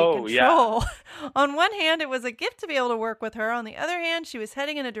want complete control. Yeah. On one hand, it was a gift to be able to work with her. On the other hand, she was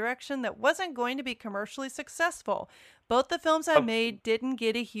heading in a direction that wasn't going to be commercially successful. Both the films I made didn't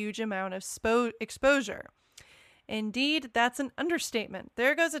get a huge amount of exposure. Indeed, that's an understatement.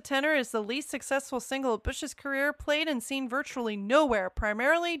 There Goes a Tenor is the least successful single of Bush's career, played and seen virtually nowhere,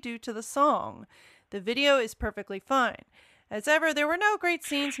 primarily due to the song. The video is perfectly fine. As ever, there were no great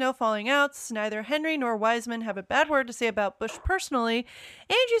scenes, no falling outs. Neither Henry nor Wiseman have a bad word to say about Bush personally,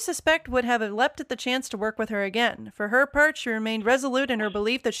 and you suspect would have leapt at the chance to work with her again. For her part, she remained resolute in her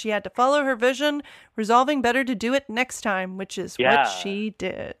belief that she had to follow her vision, resolving better to do it next time, which is what she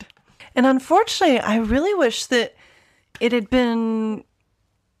did. And unfortunately, I really wish that it had been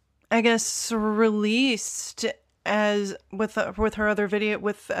I guess, released as with her other video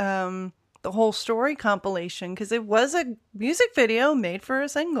with the whole story compilation, because it was a music video made for a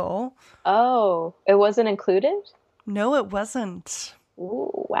single. Oh, it wasn't included? No, it wasn't.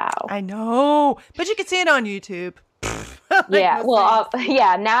 Ooh, wow. I know, but you can see it on YouTube. Yeah, well,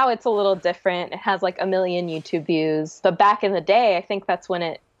 yeah, now it's a little different. It has like 1 million YouTube views. But back in the day, I think that's when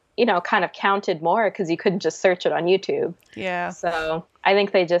it, kind of counted more because you couldn't just search it on YouTube. Yeah. So I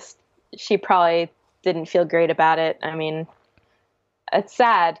think she probably didn't feel great about it. I mean, it's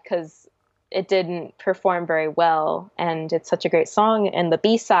sad because it didn't perform very well, and it's such a great song. And the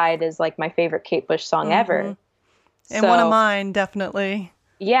B-side is like my favorite Kate Bush song ever. And one of mine, definitely.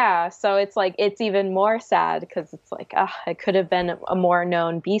 Yeah, so it's like, it's even more sad because it's like, it could have been a more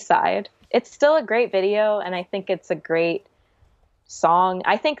known B-side. It's still a great video, and I think it's a great song.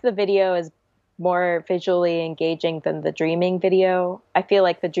 I think the video is more visually engaging than the Dreaming video. I feel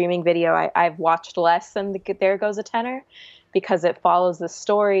like the Dreaming video I've watched less than There Goes a Tenor because it follows the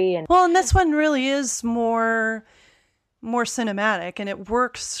story. And this one really is more cinematic, and it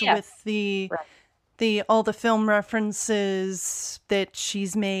works with all the film references that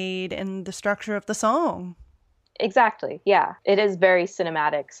she's made and the structure of the song. Exactly. Yeah. It is very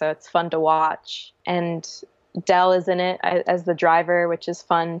cinematic, so it's fun to watch. And Del is in it as the driver, which is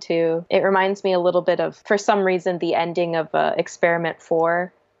fun too. It reminds me a little bit of, for some reason, the ending of Experiment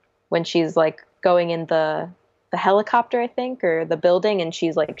 4 when she's like going in the helicopter, I think, or the building, and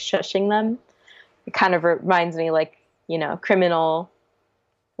she's like shushing them. It kind of reminds me like, Criminal,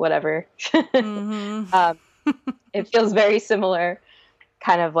 whatever. It feels very similar,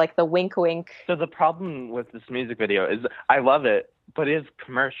 kind of like the wink wink. So the problem with this music video is I love it, but it is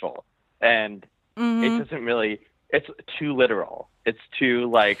commercial, and it doesn't really, it's too literal. It's too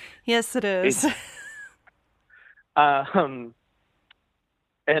like... Yes, it is. And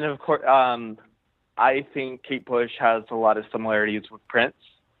of course, I think Kate Bush has a lot of similarities with Prince,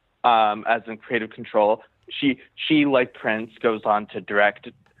 as in creative control. She, like Prince, goes on to direct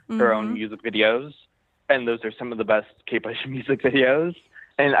her own music videos, and those are some of the best Kate Bush music videos.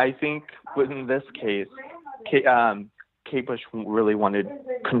 And I think in this case, Kate Bush really wanted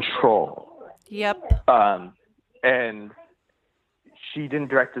control. Yep. And she didn't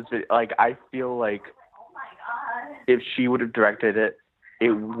direct this video. Like, I feel like if she would have directed it,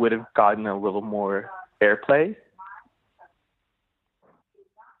 it would have gotten a little more airplay.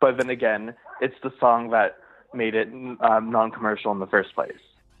 But then again, it's the song that made it non-commercial in the first place.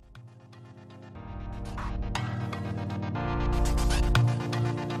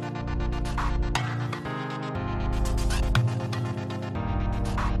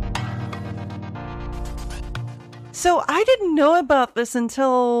 So I didn't know about this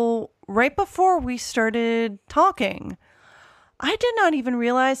until right before we started talking. I did not even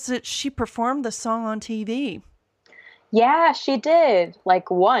realize that she performed the song on TV. Yeah, she did.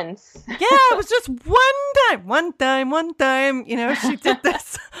 Like once. Yeah, it was just one time. She did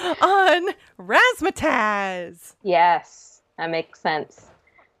this on Razzmatazz. Yes, that makes sense.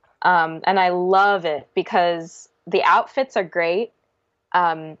 And I love it because the outfits are great.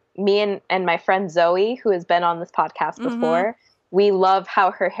 Me and my friend Zoe, who has been on this podcast before, we love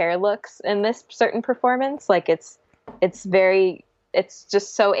how her hair looks in this certain performance. Like it's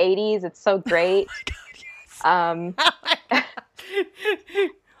just so 80s. It's so great. Oh my God, yes.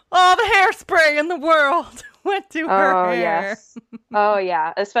 All the hairspray in the world went to her hair. Yes. Oh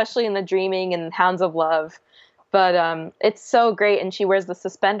yeah, especially in the Dreaming and Hounds of Love. But it's so great, and she wears the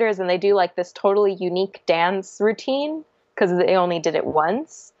suspenders, and they do like this totally unique dance routine because they only did it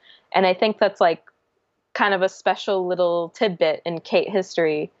once. And I think that's like kind of a special little tidbit in Kate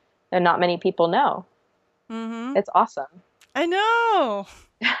history that not many people know. It's awesome. I know.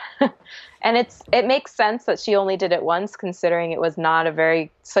 And it makes sense that she only did it once, considering it was not a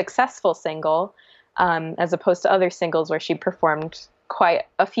very successful single, as opposed to other singles where she performed quite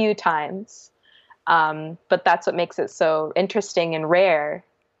a few times. But that's what makes it so interesting and rare.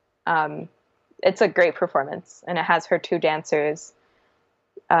 It's a great performance, and it has her two dancers,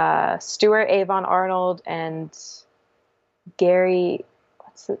 Stuart Avon Arnold and Gary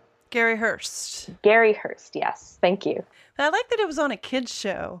Hurst. Gary Hurst, yes. Thank you. I like that it was on a kids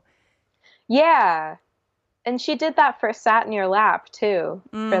show. Yeah. And she did that for Sat in Your Lap, too,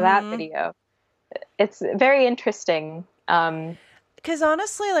 for that video. It's very interesting. Because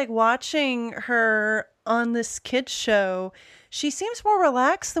honestly, like watching her on this kids show, she seems more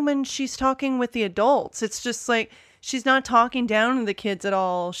relaxed than when she's talking with the adults. It's just like she's not talking down to the kids at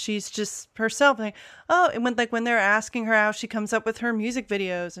all. She's just herself. Like, oh, and when they're asking her how she comes up with her music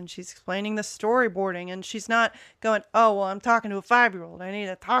videos, and she's explaining the storyboarding, and she's not going, oh, well, I'm talking to a 5-year-old. I need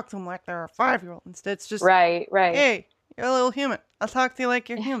to talk to them like they're a 5-year-old. Instead, it's just right. Hey, you're a little human. I'll talk to you like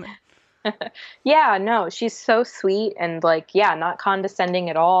you're human. Yeah, no, she's so sweet and like, yeah, not condescending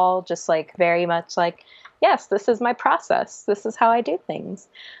at all. Just like very much like, yes, this is my process. This is how I do things.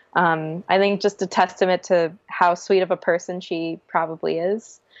 I think just a testament to how sweet of a person she probably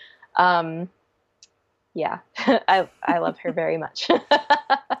is. Yeah, I love her very much.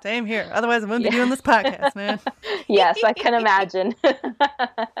 Same here. Otherwise, I wouldn't be doing this podcast, man. Yes, I can imagine.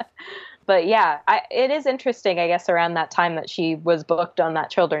 But yeah, it is interesting, I guess, around that time that she was booked on that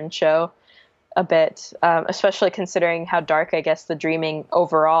children's show a bit, especially considering how dark, I guess, the dreaming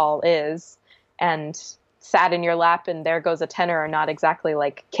overall is. And Sat in Your Lap and There Goes a Tenor are not exactly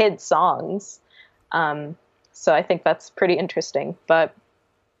like kids' songs. So I think that's pretty interesting. But,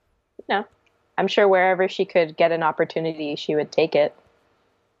 you know, I'm sure wherever she could get an opportunity, she would take it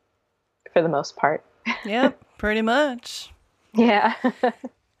for the most part. Yep, pretty much. Yeah.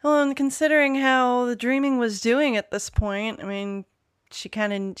 Well, and considering how the dreaming was doing at this point, I mean,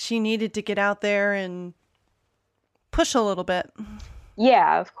 she needed to get out there and push a little bit.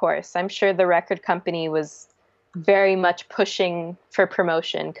 Yeah, of course. I'm sure the record company was very much pushing for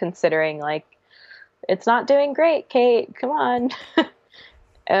promotion, considering like, it's not doing great, Kate, come on.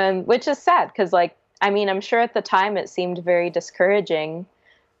 Which is sad because, like, I mean, I'm sure at the time it seemed very discouraging,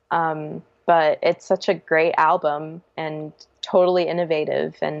 but it's such a great album and totally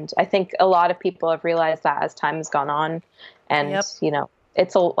innovative. And I think a lot of people have realized that as time has gone on. And, you know, I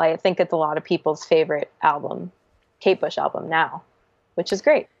think it's a lot of people's favorite album, Kate Bush album now, which is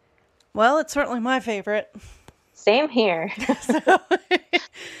great. Well, it's certainly my favorite. Same here.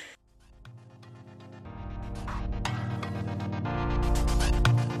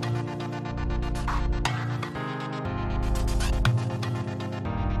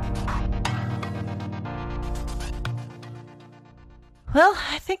 Well,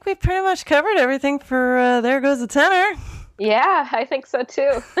 I think we pretty much covered everything for There Goes a Tenor. Yeah, I think so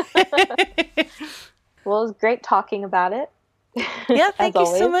too. Well, it was great talking about it. Yeah, thank you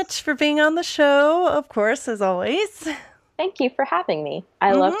so much for being on the show, of course, as always. Thank you for having me.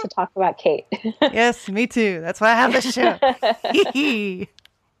 I love to talk about Kate. Yes, me too. That's why I have the show.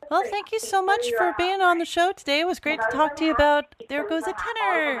 Well, thank you so much for being on the show today. It was great to talk to you about There Goes a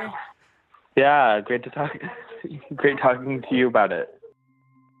Tenor. Yeah, great to talk. Great talking to you about it.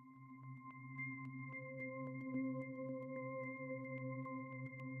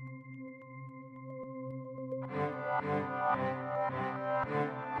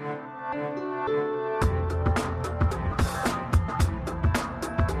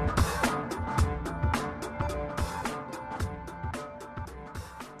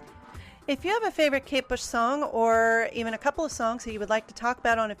 If you have a favorite Kate Bush song or even a couple of songs that you would like to talk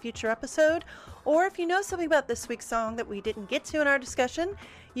about on a future episode, or if you know something about this week's song that we didn't get to in our discussion,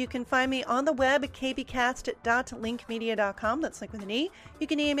 you can find me on the web at kbcast.linkmedia.com. That's Link with an E. You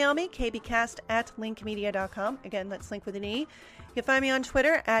can email me, kbcast@linkmedia.com. Again, that's Link with an E. You can find me on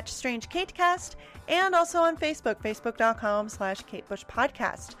Twitter at StrangeKateCast and also on Facebook,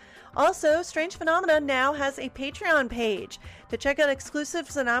 facebook.com/KateBushPodcast. Also, Strange Phenomena now has a Patreon page. To check out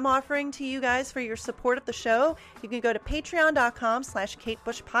exclusives that I'm offering to you guys for your support of the show, you can go to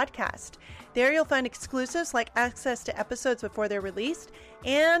patreon.com/KateBushPodcast. There you'll find exclusives like access to episodes before they're released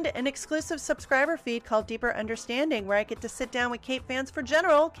and an exclusive subscriber feed called Deeper Understanding, where I get to sit down with Kate fans for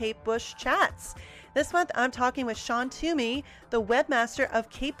general Kate Bush chats. This month, I'm talking with Sean Toomey, the webmaster of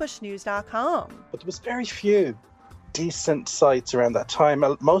KateBushNews.com. But there was very few decent sites around that time.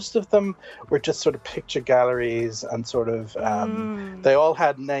 Most of them were just sort of picture galleries and sort of they all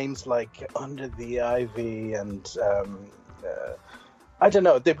had names like Under the Ivy and I don't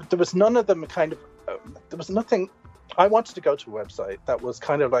know, there was none of them kind of there was nothing. I wanted to go to a website that was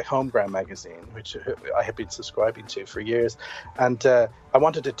kind of like Homeground magazine, which I had been subscribing to for years, and I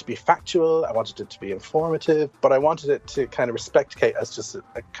wanted it to be factual, I wanted it to be informative, but I wanted it to kind of respect Kate as just a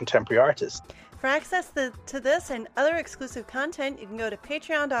contemporary artist. For access to this and other exclusive content, you can go to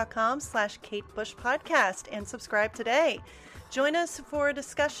patreon.com/KateBushPodcast and subscribe today. Join us for a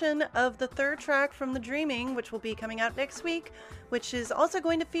discussion of the third track from The Dreaming, which will be coming out next week, which is also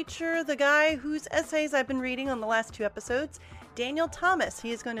going to feature the guy whose essays I've been reading on the last 2 episodes, Daniel Thomas.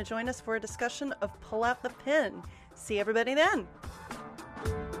 He is going to join us for a discussion of Pull Out the Pin. See everybody then.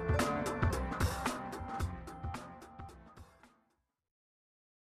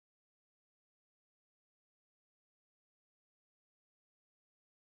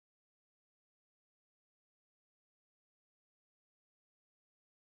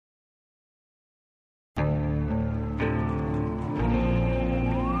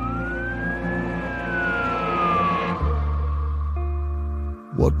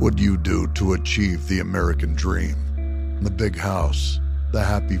 What would you do to achieve the American dream? The big house, the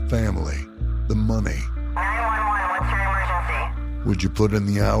happy family, the money. 911, what's your emergency? Would you put in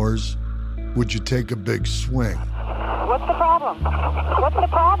the hours? Would you take a big swing? What's the problem? What's the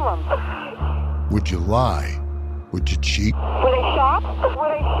problem? Would you lie? Would you cheat? Were they shot? Were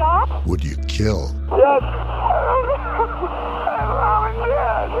they shot? Would you kill? Yes. My mom is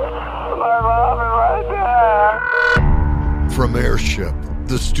dead. My mom is right there. From Airship,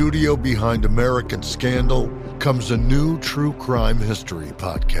 the studio behind American Scandal, comes a new true crime history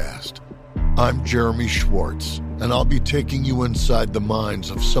podcast. I'm Jeremy Schwartz, and I'll be taking you inside the minds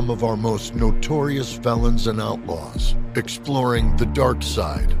of some of our most notorious felons and outlaws, exploring the dark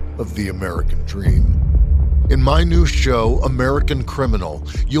side of the American dream. In my new show, American Criminal,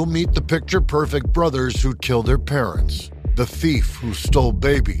 you'll meet the picture-perfect brothers who killed their parents, the thief who stole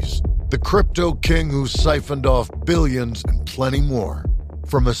babies, the crypto king who siphoned off billions, and plenty more.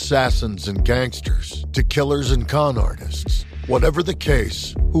 From assassins and gangsters to killers and con artists. Whatever the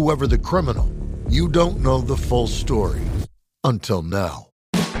case, whoever the criminal, you don't know the full story until now.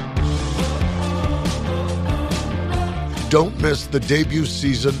 Don't miss the debut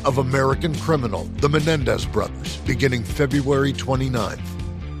season of American Criminal, The Menendez Brothers, beginning February 29th.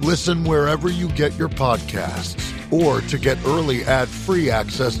 Listen wherever you get your podcasts, or to get early ad-free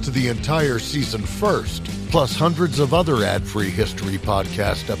access to the entire season first, plus hundreds of other ad-free history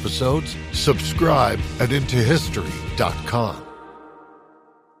podcast episodes, subscribe at IntoHistory.com.